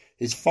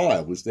 His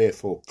fire was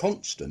therefore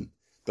constant,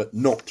 but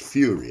not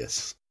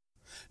furious.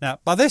 Now,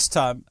 by this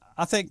time,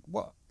 I think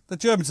the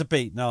Germans are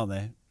beaten, aren't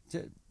they?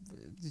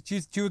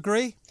 Do you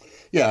agree?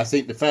 Yeah, I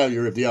think the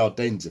failure of the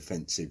Ardennes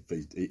offensive,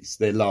 it's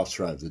their last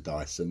throw of the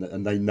dice,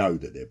 and they know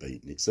that they're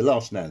beaten. It's the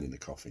last nail in the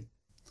coffin.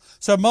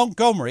 So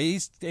Montgomery,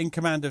 he's in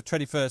command of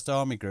 21st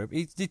Army Group.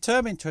 He's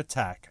determined to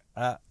attack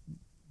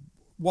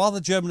while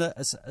the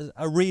Germans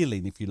are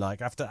reeling, if you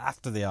like,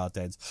 after the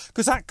Ardennes,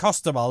 because that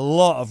cost them a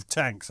lot of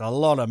tanks, a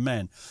lot of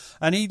men.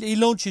 And he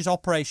launches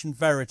Operation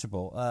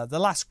Veritable, the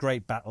last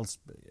great battles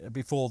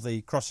before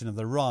the crossing of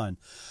the Rhine.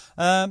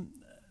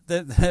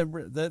 They're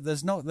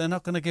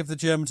not going to give the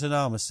Germans an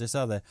armistice,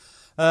 are they?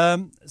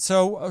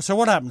 So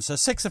what happens? So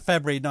 6th of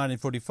February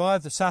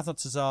 1945, the South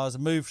Hussars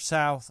moved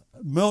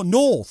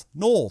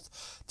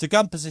north to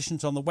gun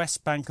positions on the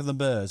west bank of the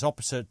Meuse,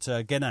 opposite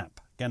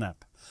Genappe.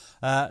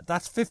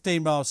 That's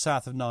 15 miles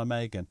south of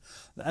Nijmegen,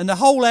 and the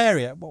whole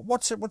area.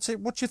 What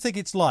do you think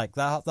it's like?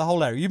 The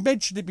whole area. You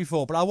mentioned it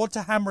before, but I want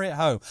to hammer it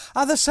home.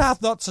 Are the South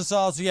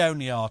Hussars the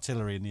only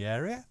artillery in the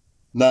area?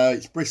 No,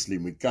 it's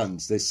bristling with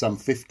guns. There's some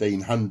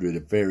 1,500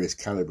 of various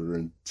calibre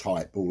and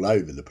type all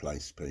over the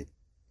place, Pete.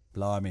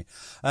 Blimey.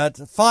 At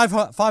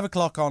 5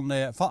 o'clock on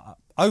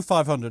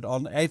 0500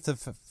 on 8th of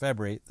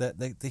February,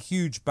 the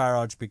huge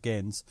barrage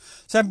begins.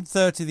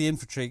 7:30, the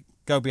infantry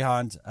go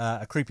behind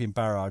a creeping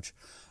barrage.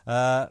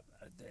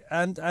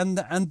 And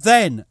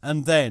then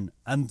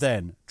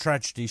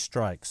tragedy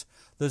strikes.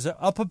 There's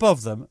up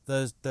above them.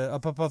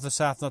 Up above the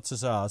South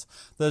Hussars.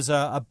 There's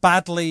a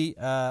badly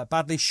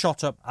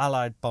shot up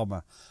Allied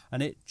bomber,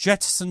 and it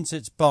jettisons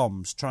its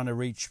bombs trying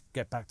to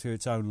get back to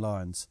its own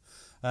lines.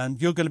 And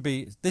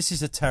this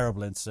is a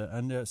terrible incident.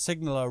 And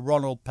signaller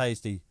Ronald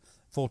Paisley,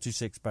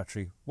 46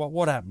 battery.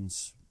 What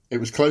happens? It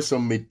was close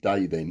on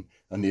midday then,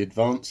 and the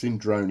advancing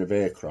drone of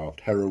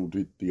aircraft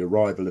heralded the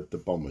arrival of the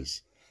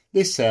bombers.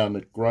 This sound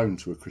had grown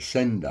to a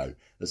crescendo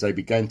as they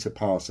began to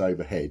pass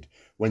overhead,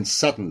 when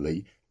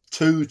suddenly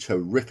 2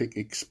 terrific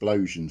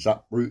explosions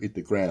uprooted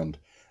the ground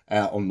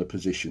out on the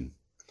position.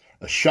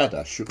 A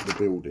shudder shook the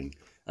building,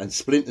 and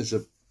splinters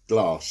of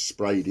glass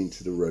sprayed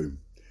into the room.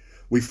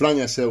 We flung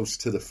ourselves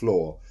to the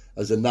floor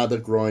as another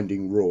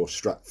grinding roar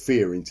struck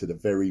fear into the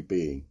very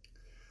being.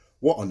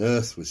 What on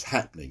earth was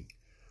happening?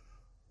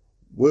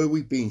 Were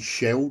we being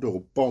shelled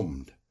or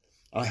bombed?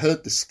 I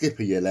heard the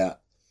skipper yell out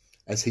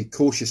as he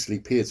cautiously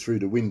peered through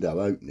the window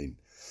opening.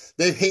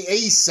 "They've hit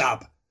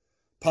E-sub!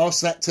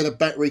 Pass that to the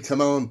battery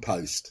command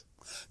post."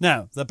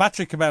 Now, the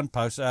battery command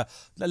post,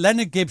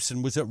 Leonard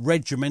Gibson was at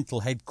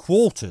regimental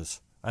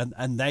headquarters,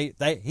 and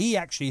he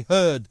actually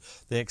heard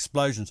the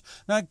explosions.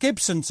 Now,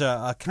 Gibson's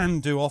a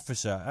can-do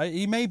officer.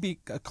 He may be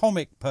a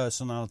comic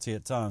personality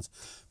at times,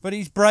 but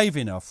he's brave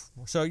enough.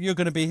 So you're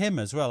going to be him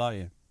as well, aren't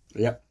you?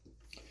 Yep.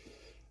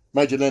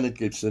 Major Leonard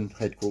Gibson,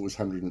 headquarters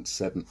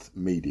 107th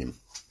Medium.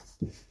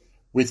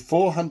 With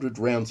 400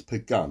 rounds per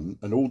gun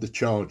and all the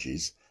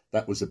charges,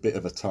 that was a bit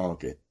of a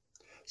target.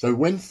 So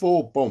when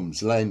 4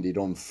 bombs landed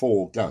on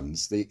 4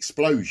 guns, the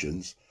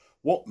explosions,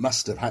 what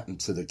must have happened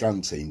to the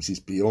gun teams is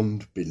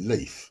beyond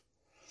belief.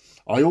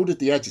 I ordered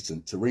the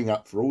adjutant to ring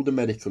up for all the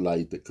medical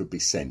aid that could be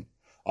sent.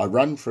 I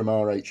ran from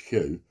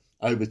RHQ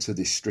over to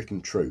this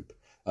stricken troop,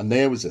 and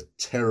there was a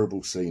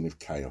terrible scene of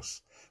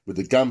chaos, with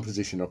the gun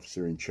position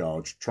officer in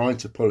charge trying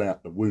to pull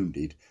out the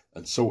wounded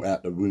and sort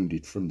out the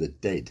wounded from the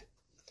dead.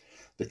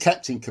 The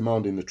captain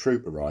commanding the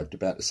troop arrived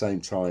about the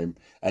same time,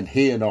 and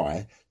he and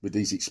I, with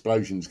these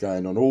explosions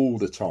going on all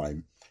the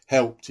time,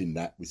 helped in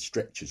that with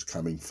stretchers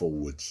coming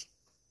forwards.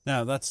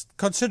 Now, that's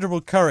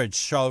considerable courage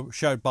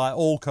showed by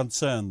all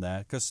concerned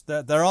there, because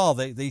there are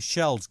these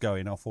shells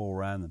going off all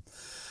around them.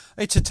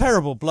 It's a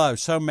terrible blow,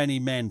 so many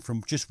men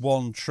from just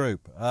one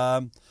troop.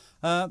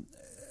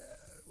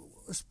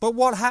 But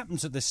what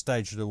happens at this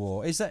stage of the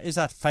war? Is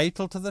that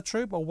fatal to the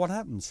troop, or what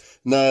happens?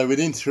 No,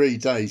 within 3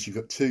 days you've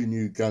got 2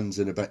 new guns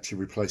and a batch of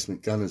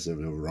replacement gunners have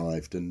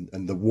arrived, and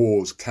the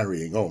war's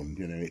carrying on.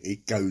 You know,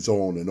 it goes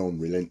on and on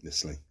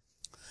relentlessly.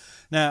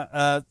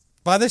 Now,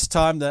 by this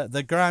time,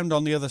 the ground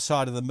on the other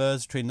side of the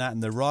Meuse between that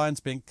and the Rhine's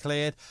been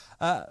cleared.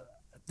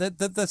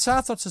 The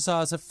South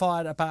Hussars have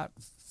fired about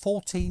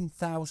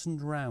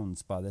 14,000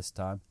 rounds by this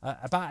time,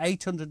 about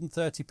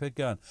 830 per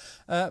gun.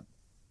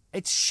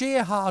 It's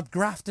sheer hard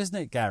graft, isn't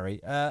it, Gary?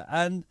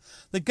 And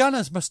the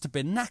gunners must have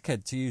been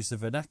knackered, to use the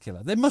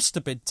vernacular. They must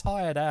have been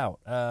tired out.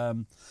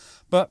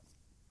 But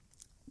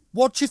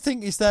what do you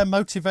think is their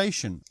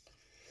motivation?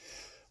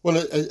 Well,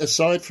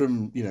 aside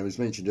from, as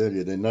mentioned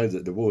earlier, they know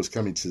that the war's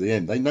coming to the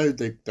end. They know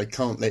they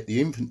can't let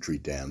the infantry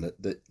down,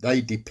 that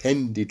they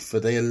depended for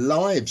their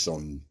lives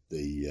on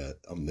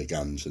the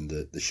guns and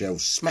the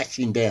shells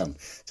smashing down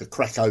to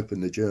crack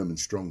open the German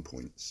strong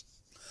points.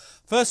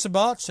 1st of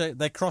March,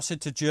 they cross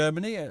into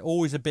Germany,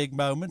 always a big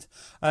moment.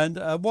 And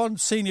one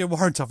senior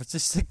warrant officer,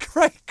 this is a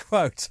great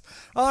quote.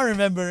 I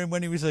remember him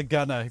when he was a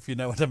gunner, if you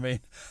know what I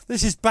mean.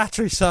 This is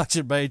Battery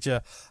Sergeant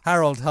Major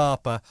Harold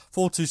Harper,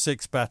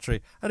 426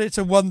 Battery. And it's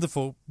a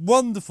wonderful,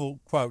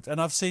 wonderful quote.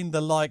 And I've seen the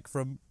like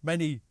from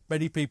many,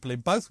 many people in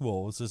both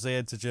wars as they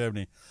enter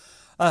Germany.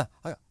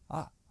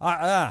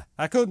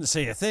 I couldn't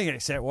see a thing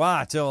except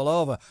white all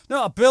over.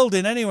 Not a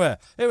building anywhere.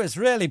 It was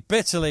really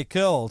bitterly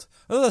cold.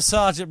 Another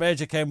sergeant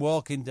major came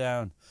walking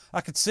down.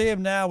 I could see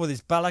him now with his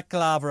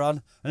balaclava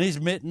on and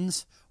his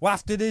mittens,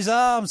 wafted his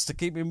arms to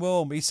keep him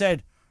warm. He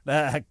said,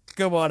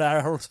 "Come on,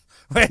 Harold,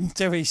 when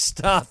do we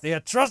start the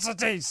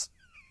atrocities?"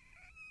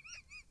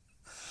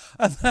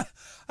 and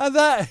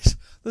that is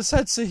the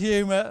sense of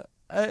humour.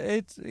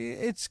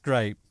 It's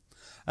great.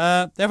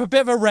 They have a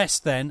bit of a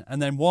rest then,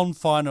 and then one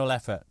final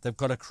effort. They've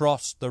got to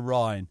cross the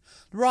Rhine.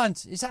 The Rhine,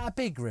 is that a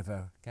big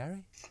river,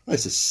 Gary?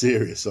 It's a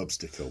serious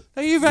obstacle.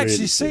 Now, you've really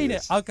actually seen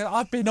serious. it.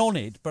 I've been on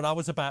it, but I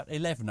was about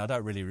 11. I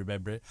don't really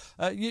remember it.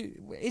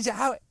 Is it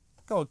how?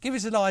 Go on, give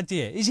us an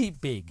idea. Is it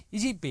big?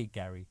 Is it big,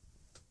 Gary?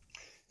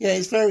 Yeah,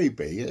 it's very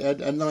big,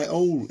 and like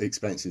all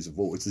expanses of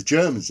waters, the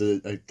Germans are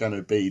going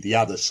to be the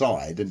other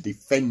side and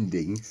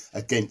defending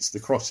against the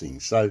crossing.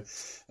 So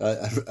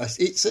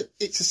it's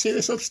a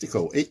serious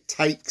obstacle. It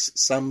takes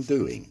some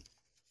doing.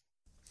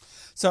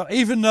 So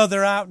even though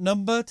they're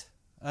outnumbered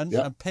and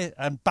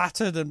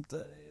battered, and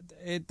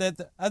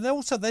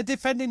they're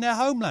defending their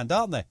homeland,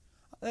 aren't they?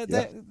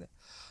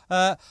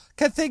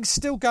 Can things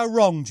still go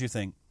wrong? Do you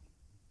think?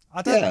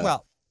 I don't. Yeah.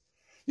 Well.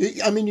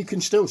 I mean, you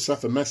can still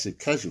suffer massive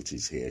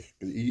casualties here.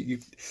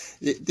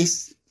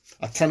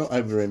 I cannot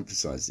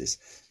overemphasise this.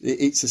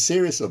 It's a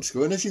serious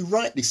obstacle. And as you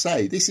rightly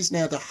say, this is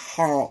now the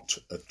heart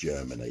of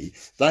Germany.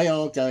 They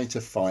are going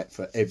to fight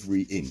for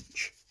every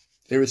inch,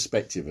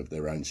 irrespective of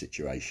their own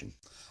situation.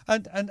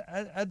 And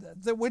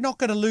we're not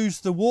going to lose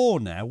the war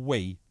now,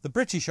 the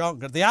British aren't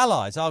going to, the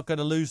Allies aren't going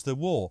to lose the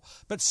war.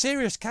 But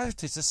serious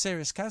casualties are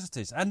serious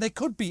casualties, and they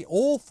could be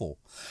awful.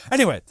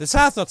 Anyway, the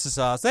South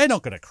Hussars, they're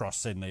not going to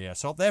cross in the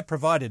assault. They're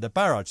provided a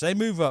barrage. They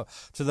move up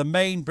to the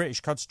main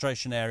British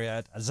concentration area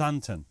at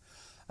Xanten.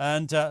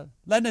 And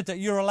Leonard,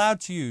 you're allowed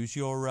to use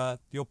your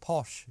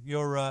posh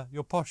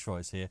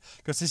voice here,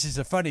 because this is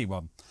a funny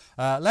one.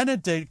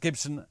 Leonard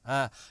Gibson,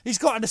 he's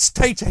got an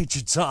estate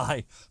agent's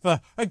eye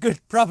for a good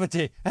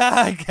property.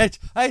 I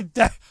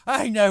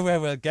know where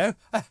we'll go.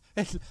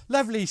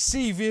 Lovely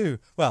sea view,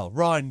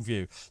 Rhine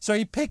view. So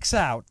he picks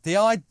out the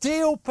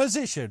ideal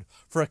position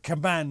for a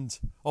command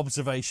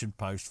observation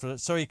post,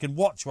 so he can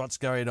watch what's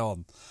going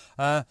on.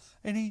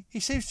 And he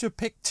seems to have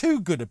picked too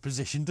good a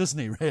position, doesn't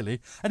he,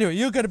 really? Anyway,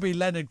 you're going to be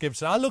Leonard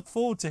Gibson. I look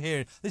forward to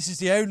hearing. This is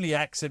the only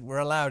accent we're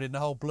allowed in the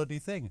whole bloody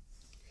thing.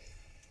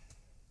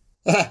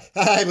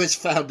 I was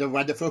found a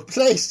wonderful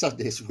place on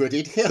this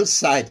wooded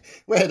hillside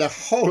where the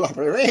whole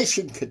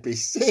operation could be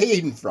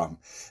seen from.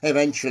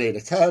 Eventually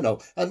the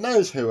colonel and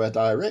those who were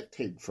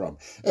directing from,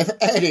 if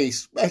any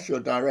special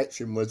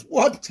direction was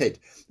wanted,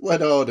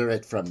 would order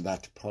it from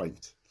that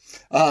point.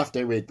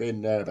 After we'd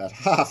been there about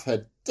half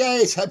a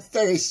day, some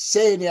very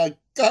senior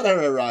gunner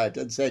arrived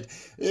and said,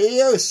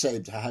 "You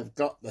seem to have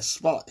got the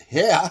spot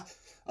here."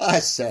 I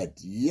said,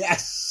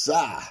 "Yes,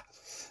 sir."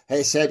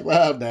 He said,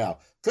 "Well now,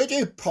 could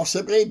you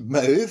possibly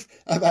move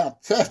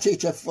about 30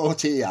 to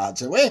 40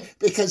 yards away?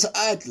 Because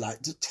I'd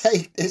like to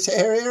take this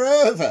area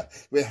over.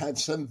 We have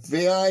some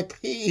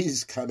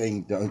VIPs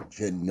coming, don't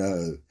you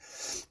know?"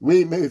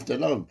 We moved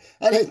along,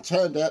 and it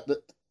turned out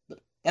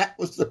that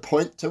was the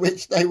point to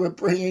which they were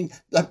bringing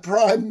the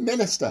Prime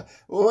Minister,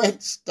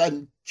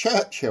 Winston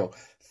Churchill,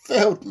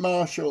 Field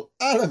Marshal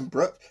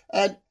Alanbrooke,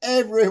 and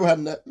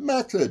everyone that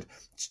mattered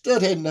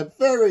stood in the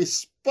very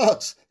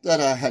spots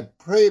that I had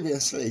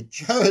previously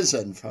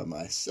chosen for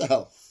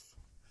myself.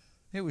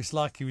 It was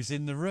like he was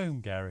in the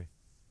room, Gary.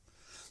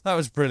 That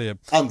was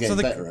brilliant. I'm getting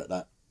better at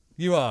that.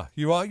 You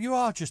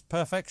are just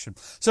perfection.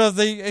 So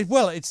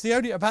it's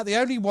the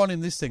only one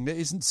in this thing that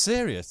isn't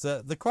serious.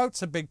 The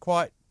quotes have been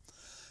quite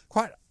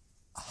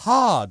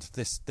hard.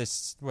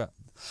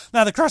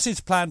 Now the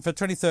crossing's planned for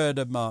 23rd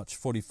of March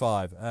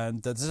 45,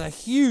 and there's a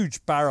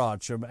huge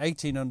barrage from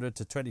 1800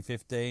 to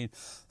 2015.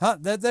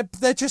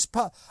 They're just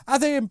part. Are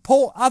they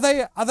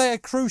a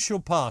crucial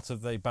part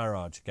of the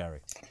barrage,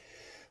 Gary?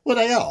 Well,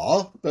 they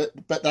are,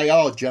 but they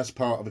are just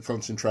part of a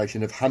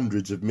concentration of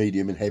hundreds of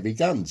medium and heavy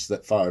guns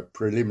that fire a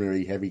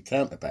preliminary heavy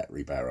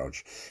counter-battery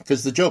barrage,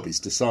 because the job is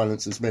to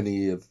silence as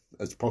many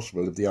as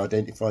possible of the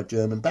identified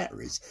German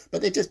batteries.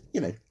 But they're just,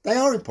 they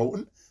are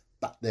important,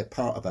 but they're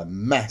part of a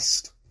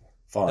massed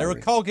firing. They're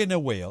a cog in a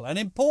wheel, an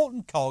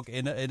important cog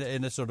in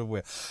a sort of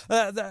wheel.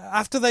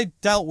 After they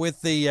dealt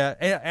with the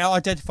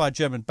identified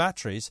German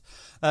batteries,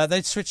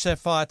 they'd switch their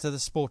fire to the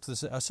support of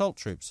the assault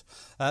troops.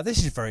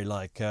 This is very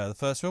like the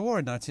First World War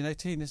in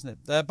 1918, isn't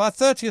it? By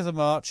 30th of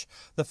March,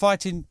 the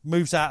fighting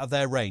moves out of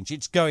their range.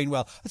 It's going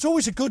well. It's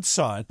always a good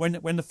sign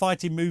when the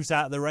fighting moves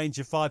out of the range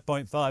of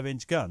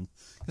 5.5-inch gun,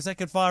 because they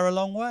can fire a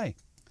long way.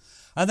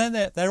 And then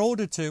they're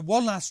ordered to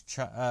one last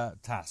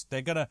task.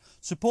 They're going to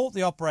support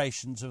the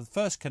operations of the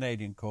 1st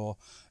Canadian Corps.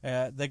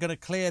 They're going to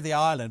clear the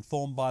island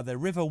formed by the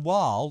River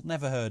Waal,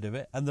 never heard of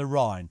it, and the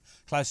Rhine,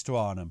 close to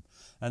Arnhem.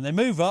 And they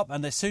move up,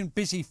 and they're soon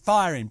busy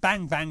firing,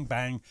 bang, bang,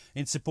 bang,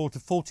 in support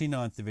of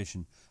 49th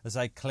Division as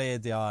they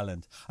cleared the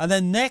island. And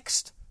then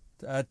next,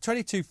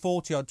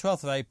 2240 on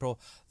 12th of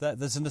April,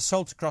 there's an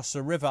assault across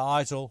the River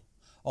Isle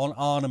on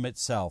Arnhem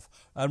itself.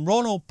 And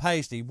Ronald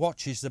Paisley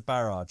watches the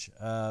barrage.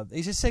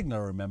 He's a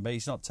signaller, remember.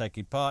 He's not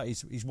taking part,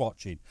 he's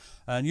watching.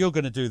 And you're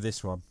going to do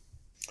this one.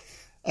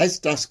 As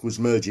dusk was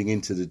merging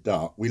into the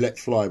dark, we let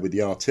fly with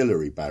the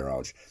artillery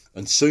barrage,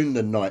 and soon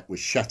the night was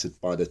shattered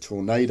by the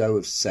tornado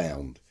of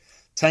sound.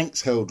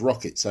 Tanks hurled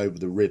rockets over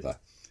the river.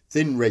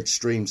 Thin red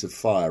streams of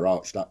fire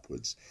arched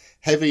upwards.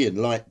 Heavy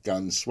and light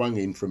guns swung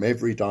in from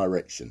every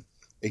direction.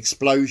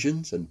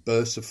 Explosions and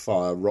bursts of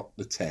fire rocked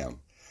the town.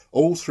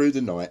 All through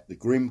the night, the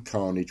grim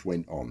carnage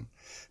went on.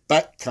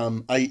 Back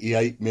come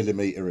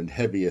 88mm and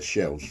heavier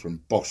shells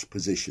from Boche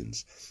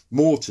positions.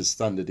 Mortars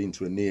thundered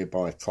into a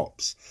nearby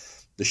copse.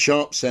 The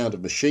sharp sound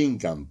of machine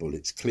gun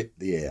bullets clipped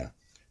the air.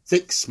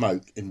 Thick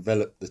smoke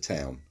enveloped the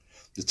town.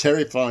 The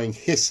terrifying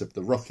hiss of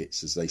the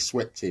rockets as they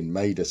swept in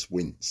made us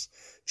wince.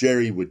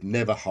 Jerry would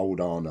never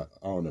hold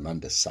Arnhem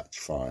under such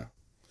fire.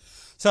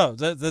 So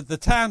the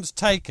town's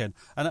taken,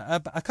 and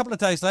a couple of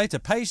days later,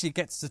 Paisley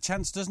gets the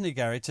chance, doesn't he,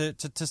 Gary,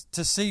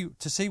 to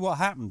see what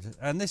happened.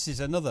 And this is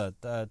another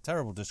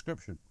terrible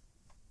description.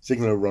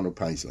 Signaller Ronald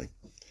Paisley.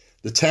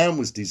 The town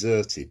was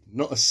deserted.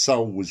 Not a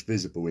soul was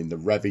visible in the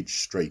ravaged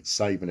streets,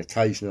 save an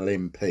occasional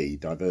MP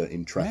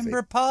diverting traffic. Member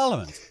of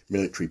Parliament.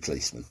 Military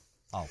policeman.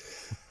 Oh.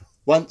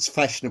 Once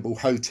fashionable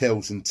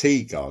hotels and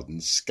tea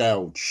gardens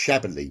scowled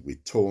shabbily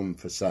with torn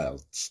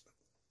facades.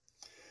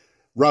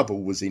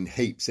 Rubble was in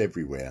heaps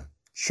everywhere.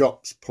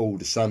 Shops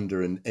pulled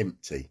asunder and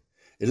empty.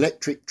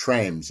 Electric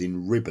trams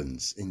in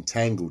ribbons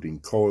entangled in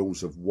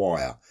coils of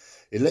wire.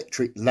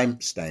 Electric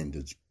lamp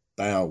standards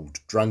bowed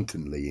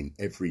drunkenly in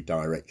every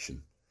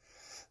direction.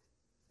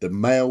 The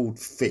mailed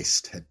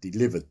fist had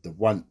delivered the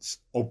once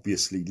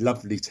obviously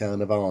lovely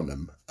town of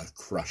Arnhem a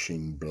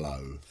crushing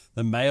blow.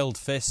 The mailed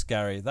fist,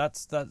 Gary.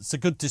 That's a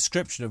good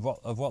description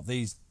of what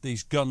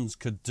these guns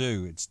could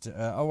do. It's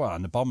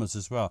and the bombers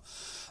as well.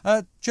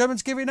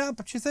 Germans giving up?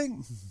 What do you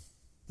think?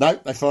 No,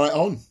 they fight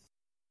on.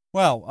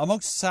 Well,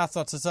 amongst the South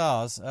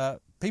Hussars,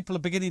 people are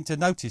beginning to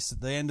notice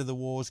that the end of the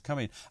war is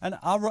coming. And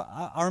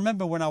I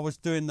remember when I was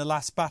doing The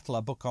Last Battle,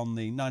 a book on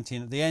the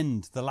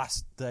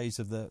last days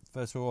of the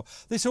First World War.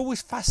 This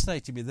always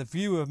fascinated me, the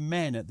view of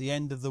men at the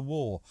end of the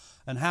war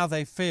and how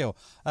they feel.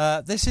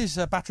 This is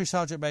Battery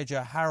Sergeant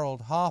Major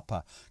Harold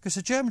Harper, because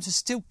the Germans are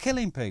still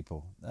killing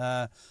people.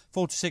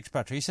 46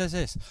 Battery. He says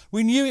this: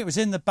 "We knew it was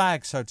in the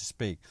bag, so to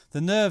speak.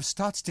 The nerves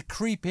started to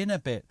creep in a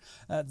bit.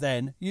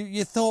 Then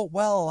you thought,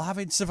 well,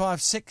 having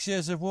survived 6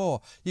 years of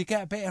war, you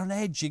get a bit on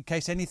edge in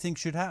case anything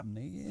should happen."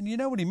 And you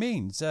know what he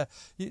means.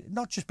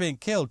 Not just being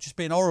killed, just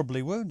being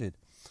horribly wounded.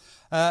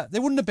 They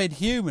wouldn't have been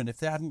human if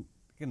they hadn't,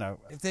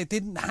 if they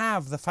didn't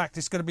have the fact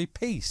it's going to be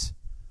peace.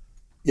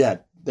 Yeah,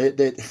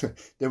 there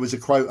was a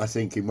quote, I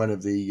think, in one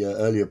of the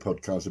earlier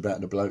podcasts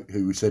about the bloke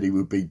who said he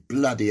would be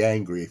bloody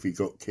angry if he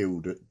got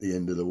killed at the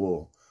end of the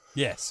war.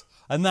 Yes,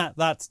 and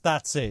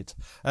that's it.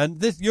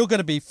 And you're going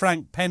to be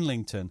Frank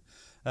Penlington,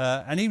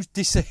 and he was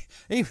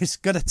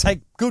going to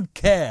take good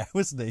care,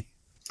 wasn't he?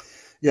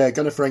 Yeah,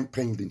 going to Frank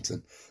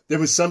Penlington. There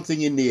was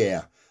something in the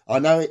air. I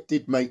know it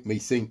did make me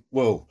think,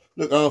 well,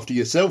 look after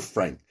yourself,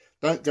 Frank.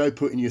 Don't go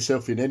putting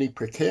yourself in any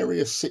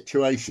precarious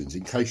situations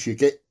in case you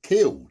get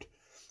killed.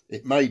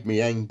 It made me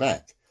hang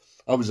back.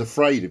 I was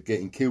afraid of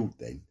getting killed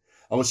then.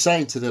 I was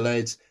saying to the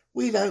lads,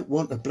 we don't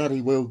want to bloody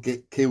well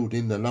get killed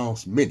in the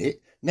last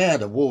minute. Now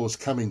the war's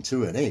coming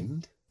to an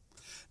end.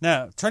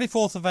 Now,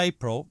 24th of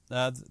April,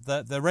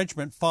 the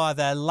regiment fire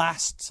their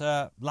last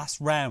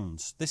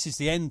rounds. This is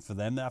the end for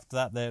them. After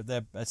that,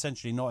 they're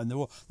essentially not in the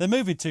war. They're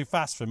moving too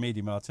fast for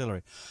medium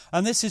artillery.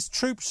 And this is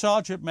Troop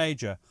Sergeant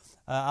Major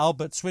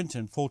Albert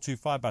Swinton,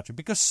 425 Battery,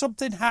 because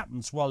something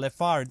happens while they're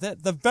firing.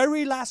 The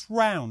very last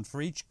round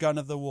for each gun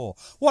of the war.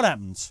 What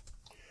happens?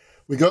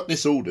 We got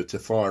this order to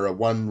fire a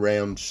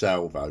one-round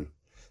salvo.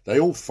 They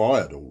all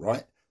fired all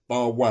right,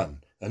 bar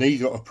one, and he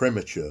got a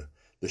premature.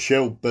 The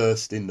shell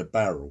burst in the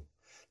barrel.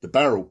 The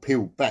barrel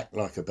peeled back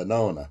like a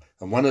banana,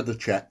 and one of the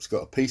chaps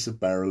got a piece of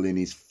barrel in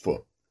his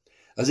foot.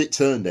 As it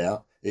turned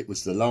out, it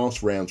was the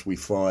last rounds we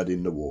fired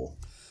in the war.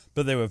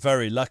 But they were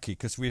very lucky,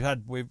 because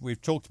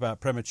we've talked about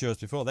prematures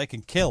before. They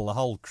can kill the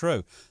whole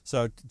crew.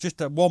 So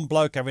just one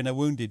bloke having a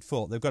wounded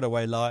foot, they've got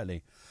away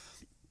lightly.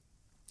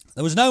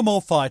 There was no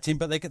more fighting,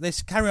 but they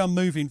carry on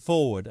moving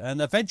forward,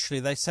 and eventually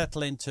they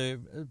settle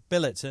into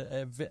billets,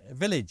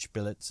 village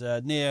billets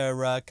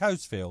near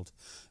Coesfield.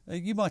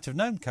 You might have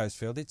known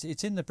Coesfield.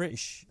 It's in the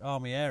British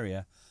Army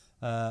area.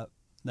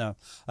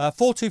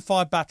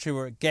 425 Battery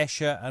were at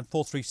Gescher, and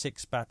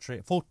 426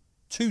 Battery,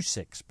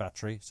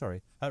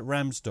 at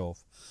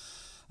Ramsdorf.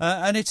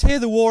 And it's here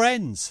the war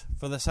ends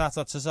for the South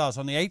Hussars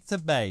on the 8th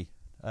of May,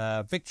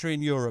 Victory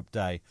in Europe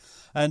Day.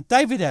 And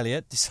David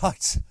Elliott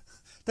decides...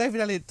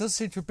 David Elliott does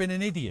seem to have been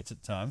an idiot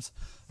at times.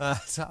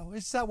 So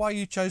is that why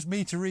you chose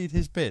me to read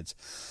his bits?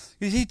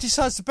 He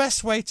decides the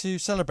best way to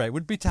celebrate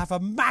would be to have a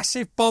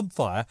massive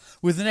bonfire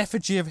with an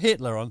effigy of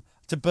Hitler on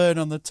to burn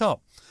on the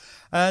top.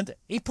 And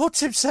he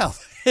puts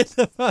himself in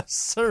the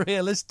most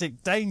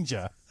surrealistic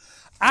danger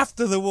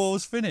after the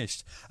war's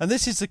finished. And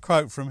this is the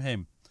quote from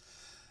him.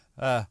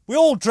 "We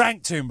all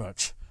drank too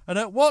much, and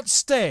at what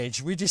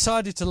stage we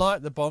decided to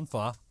light the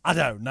bonfire, I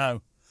don't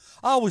know.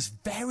 I was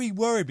very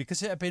worried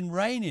because it had been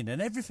raining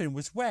and everything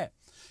was wet.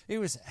 It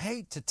was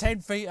 8 to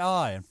 10 feet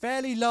high and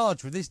fairly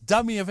large with this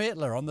dummy of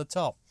Hitler on the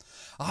top.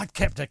 I'd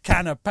kept a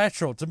can of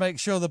petrol to make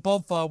sure the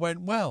bonfire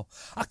went well.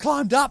 I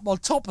climbed up on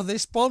top of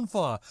this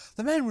bonfire.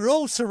 The men were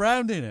all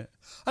surrounding it,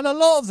 and a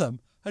lot of them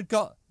had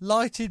got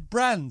lighted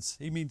brands,"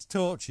 he means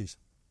torches.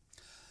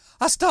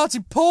 "I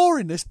started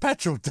pouring this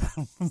petrol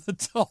down from the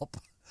top,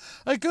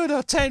 a good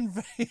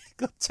 10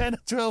 or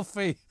 12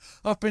 feet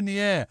up in the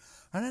air,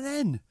 and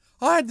then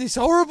I had this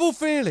horrible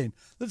feeling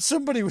that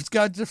somebody was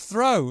going to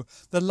throw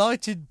the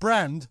lighted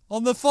brand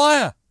on the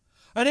fire.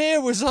 And here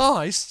was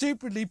I,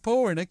 stupidly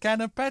pouring a can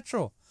of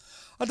petrol.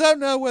 I don't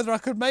know whether I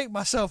could make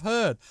myself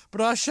heard,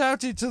 but I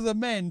shouted to the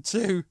men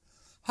to,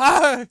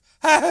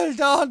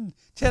 'Hold on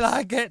till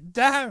I get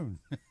down.'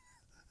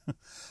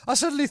 I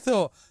suddenly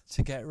thought,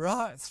 to get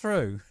right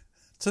through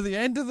to the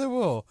end of the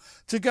war,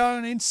 to go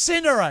and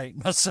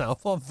incinerate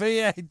myself on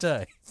VE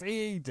Day,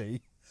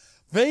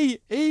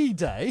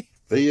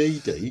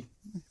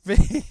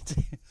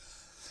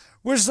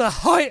 was the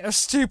height of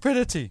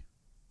stupidity.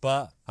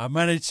 But I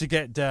managed to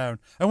get down,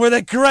 and with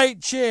a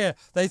great cheer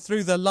they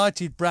threw the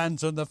lighted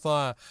brands on the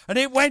fire, and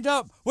it went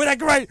up with a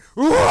great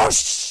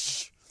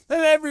whoosh,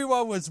 and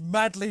everyone was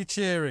madly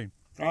cheering."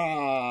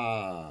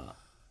 Ah!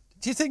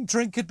 Do you think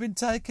drink had been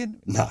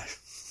taken? No.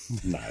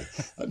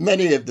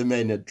 Many of the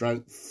men had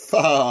drunk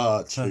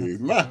far too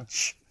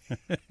much.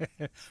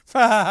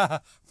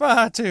 far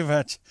too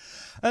much.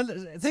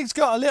 And things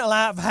got a little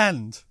out of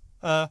hand.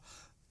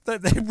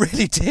 They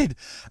really did.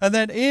 And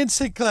then Ian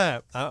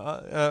Sinclair,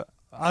 I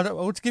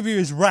want to give you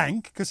his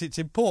rank because it's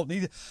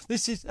important.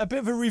 This is a bit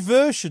of a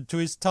reversion to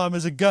his time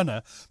as a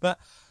gunner. But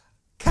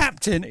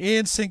Captain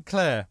Ian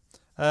Sinclair,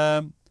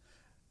 the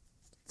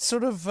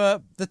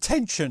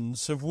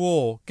tensions of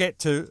war get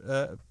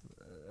to...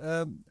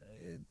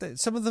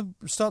 some of them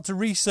start to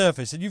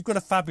resurface. And you've got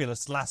a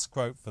fabulous last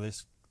quote for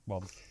this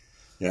one.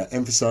 Yeah,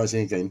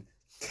 emphasising again,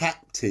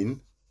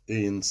 Captain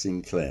Ian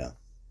Sinclair.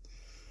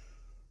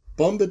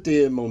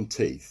 Bombardier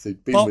Monteith,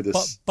 who'd been with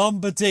us...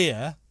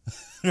 Bombardier?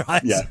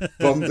 Right. Yeah,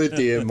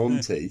 Bombardier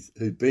Monteith,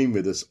 who'd been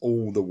with us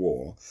all the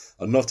war,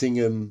 a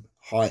Nottingham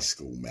high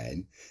school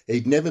man.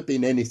 He'd never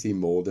been anything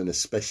more than a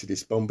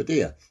specialist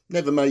bombardier,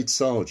 never made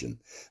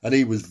sergeant, and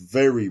he was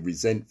very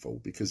resentful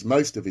because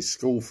most of his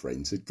school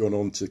friends had gone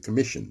on to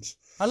commissions.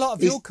 A lot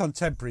of your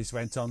contemporaries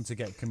went on to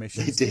get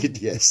commissions. They did,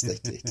 yes, they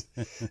did.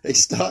 He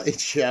started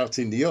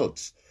shouting the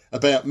odds,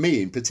 about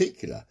me in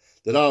particular,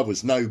 that I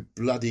was no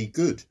bloody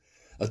good,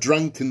 a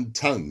drunken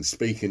tongue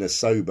speaking a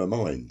sober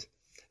mind.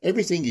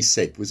 Everything he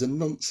said was a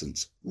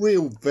nonsense,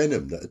 real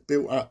venom that had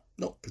built up,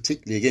 not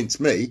particularly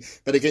against me,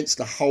 but against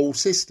the whole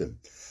system.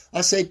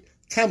 I said,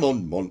 come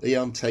on, Monty,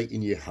 I'm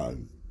taking you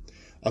home.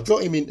 I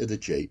got him into the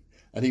Jeep,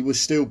 and he was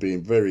still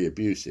being very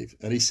abusive,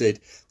 and he said,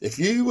 if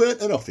you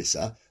weren't an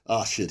officer,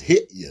 I should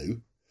hit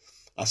you.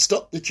 I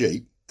stopped the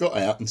Jeep, got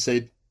out and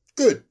said,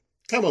 good,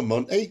 come on,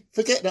 Monty,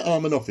 forget that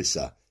I'm an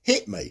officer,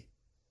 hit me.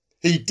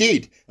 He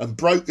did, and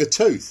broke a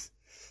tooth.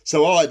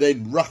 So I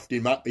then roughed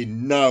him up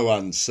in no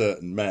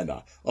uncertain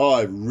manner.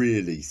 I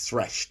really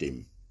thrashed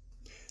him.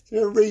 Is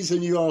there a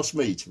reason you asked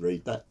me to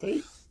read that,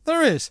 Pete?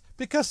 There is,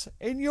 because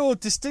in your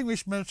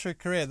distinguished military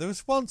career, there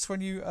was once when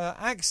you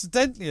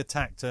accidentally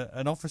attacked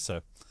an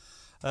officer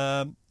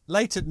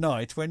late at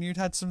night when you'd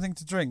had something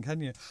to drink,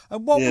 hadn't you?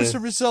 And what was the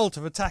result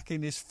of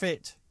attacking this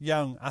fit,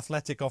 young,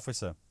 athletic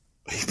officer?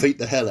 He beat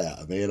the hell out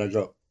of me and I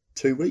got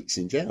 2 weeks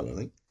in jail, I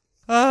think.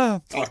 I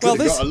could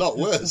have got a lot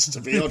worse,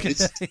 to be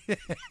honest.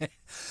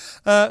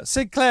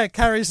 Sinclair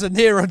carries a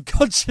near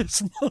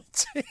unconscious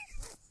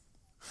Monteith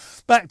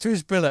back to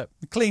his billet,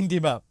 cleaned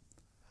him up.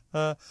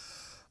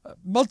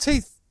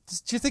 Monteith,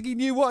 do you think he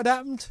knew what had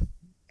happened?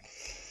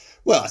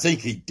 Well, I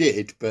think he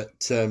did,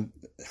 but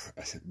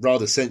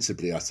rather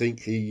sensibly, I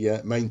think he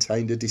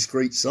maintained a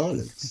discreet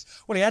silence.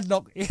 Well,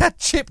 he had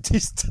chipped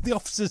the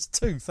officer's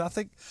tooth, I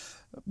think.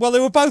 Well, they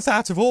were both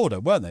out of order,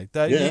 weren't they?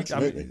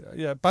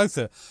 Absolutely. Both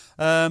are.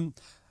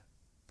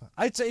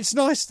 It's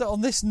nice that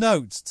on this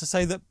note to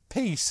say that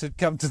peace had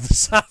come to the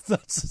South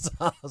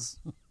Hussars.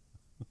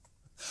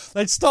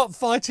 They'd stopped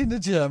fighting the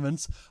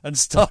Germans and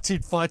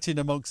started fighting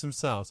amongst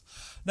themselves.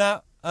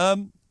 Now,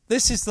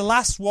 this is the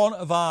last one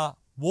of our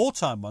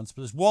wartime ones,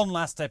 but there's one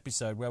last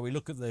episode where we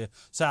look at the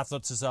South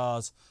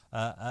Hussars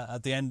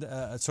at the end,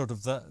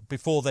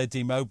 before they're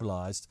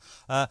demobilised.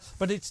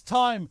 But it's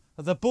time.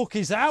 The book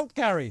is out,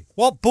 Gary.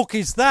 What book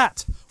is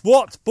that?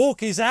 What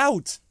book is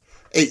out?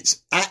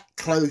 It's At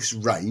Close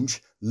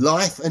Range,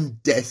 Life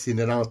and Death in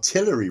an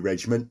Artillery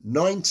Regiment,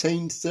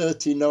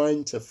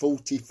 1939 to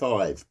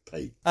 45,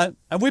 Pete. And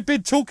we've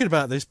been talking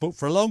about this book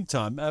for a long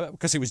time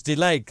because it was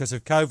delayed because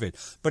of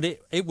COVID. But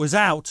it was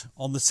out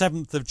on the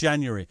 7th of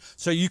January.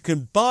 So you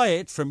can buy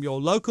it from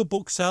your local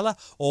bookseller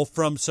or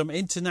from some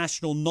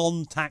international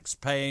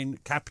non-tax-paying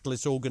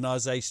capitalist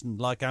organisation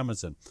like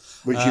Amazon.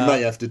 Which you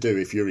may have to do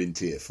if you're in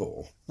Tier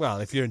 4. Well,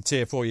 if you're in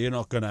Tier 4, you're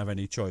not going to have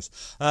any choice.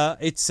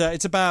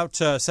 It's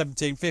about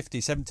 18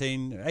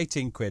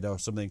 quid or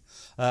something.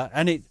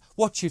 And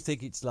what do you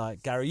think it's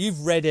like, Gary?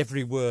 You've read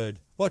every word.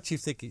 What do you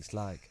think it's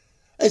like?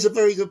 It's a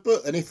very good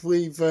book, and if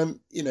we've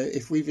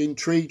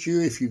intrigued you,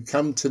 if you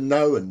come to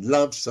know and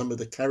love some of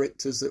the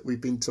characters that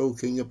we've been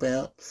talking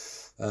about,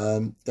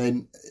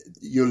 then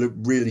you'll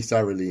really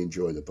thoroughly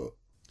enjoy the book.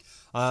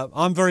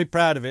 I'm very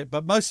proud of it,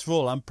 but most of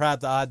all, I'm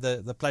proud that I had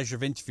the pleasure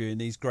of interviewing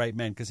these great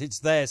men because it's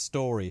their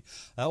story.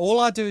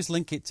 All I do is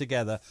link it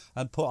together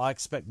and put, I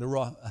expect,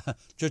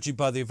 judging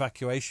by the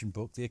evacuation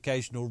book, the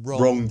occasional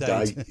wrong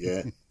date.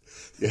 Yeah.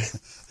 Yeah.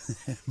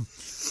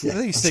 These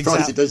I'm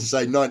surprised it doesn't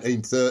say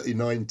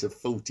 1939 to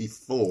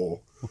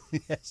 44.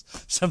 Yes,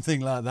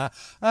 something like that.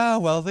 Oh,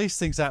 well, these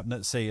things happen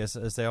at sea, as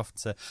they often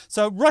say.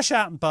 So rush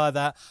out and buy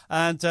that.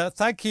 And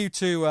thank you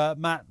to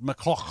Matt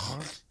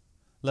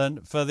McLaughlin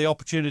for the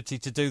opportunity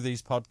to do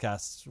these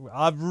podcasts.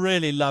 I've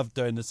really loved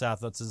doing the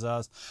South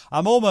Hussars.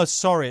 I'm almost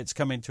sorry it's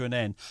coming to an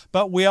end,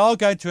 but we are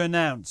going to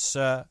announce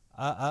a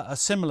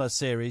similar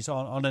series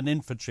on an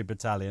infantry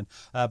battalion,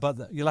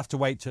 but you'll have to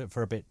wait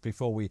for a bit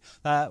before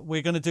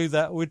we're going to do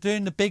that. We're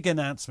doing the big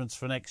announcements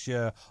for next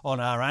year on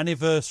our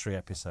anniversary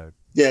episode.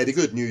 Yeah, the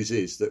good news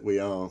is that we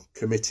are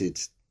committed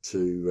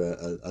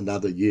to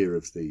another year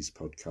of these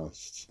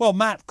podcasts. Well,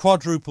 Matt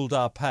quadrupled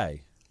our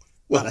pay.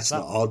 Well, that's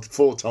not hard.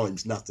 4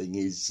 times nothing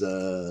is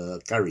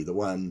carry the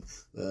one,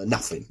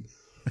 nothing.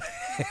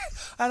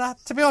 And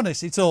to be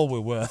honest, it's all we're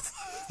worth.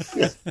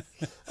 Yeah.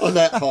 On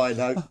that high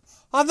note,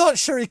 I'm not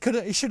sure he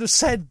should have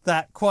said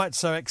that quite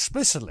so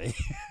explicitly.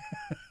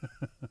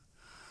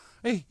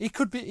 He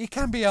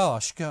can be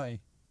harsh, can't he?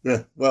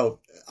 Yeah. Well,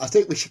 I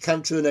think we should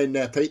come to an end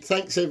now, Pete.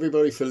 Thanks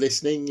everybody for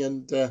listening,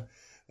 and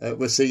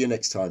we'll see you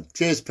next time.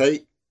 Cheers,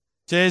 Pete.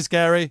 Cheers,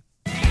 Gary.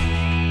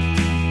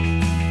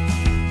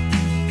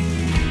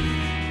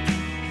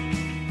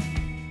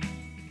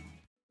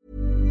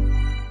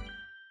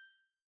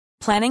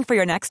 Planning for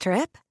your next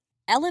trip?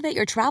 Elevate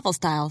your travel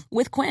style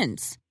with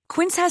Quince.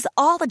 Quince has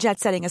all the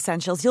jet-setting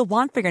essentials you'll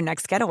want for your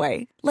next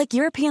getaway, like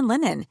European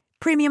linen,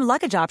 premium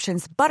luggage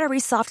options, buttery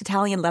soft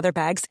Italian leather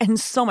bags, and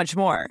so much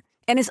more.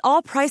 And is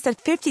all priced at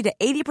 50 to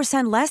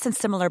 80% less than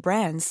similar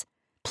brands.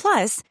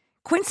 Plus,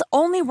 Quince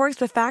only works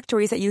with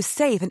factories that use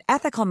safe and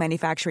ethical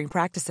manufacturing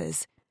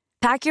practices.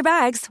 Pack your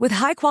bags with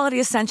high-quality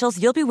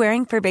essentials you'll be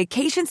wearing for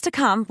vacations to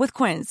come with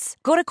Quince.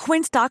 Go to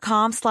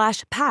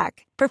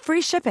quince.com/pack for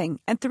free shipping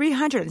and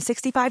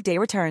 365-day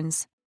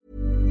returns.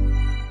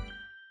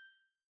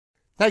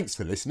 Thanks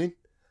for listening.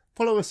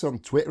 Follow us on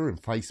Twitter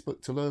and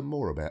Facebook to learn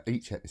more about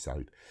each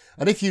episode.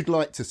 And if you'd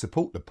like to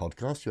support the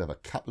podcast, you have a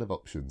couple of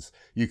options.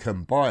 You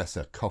can buy us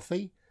a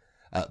coffee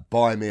at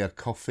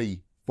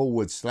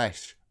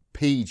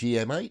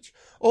buymeacoffee.com/PGMH,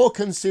 or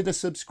consider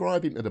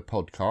subscribing to the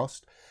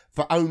podcast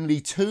for only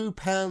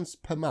 £2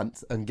 per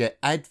month and get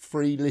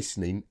ad-free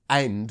listening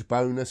and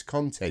bonus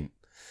content.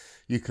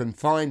 You can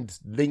find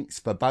links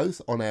for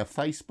both on our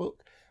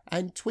Facebook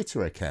and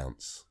Twitter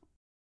accounts.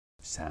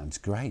 Sounds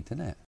great,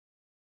 doesn't it?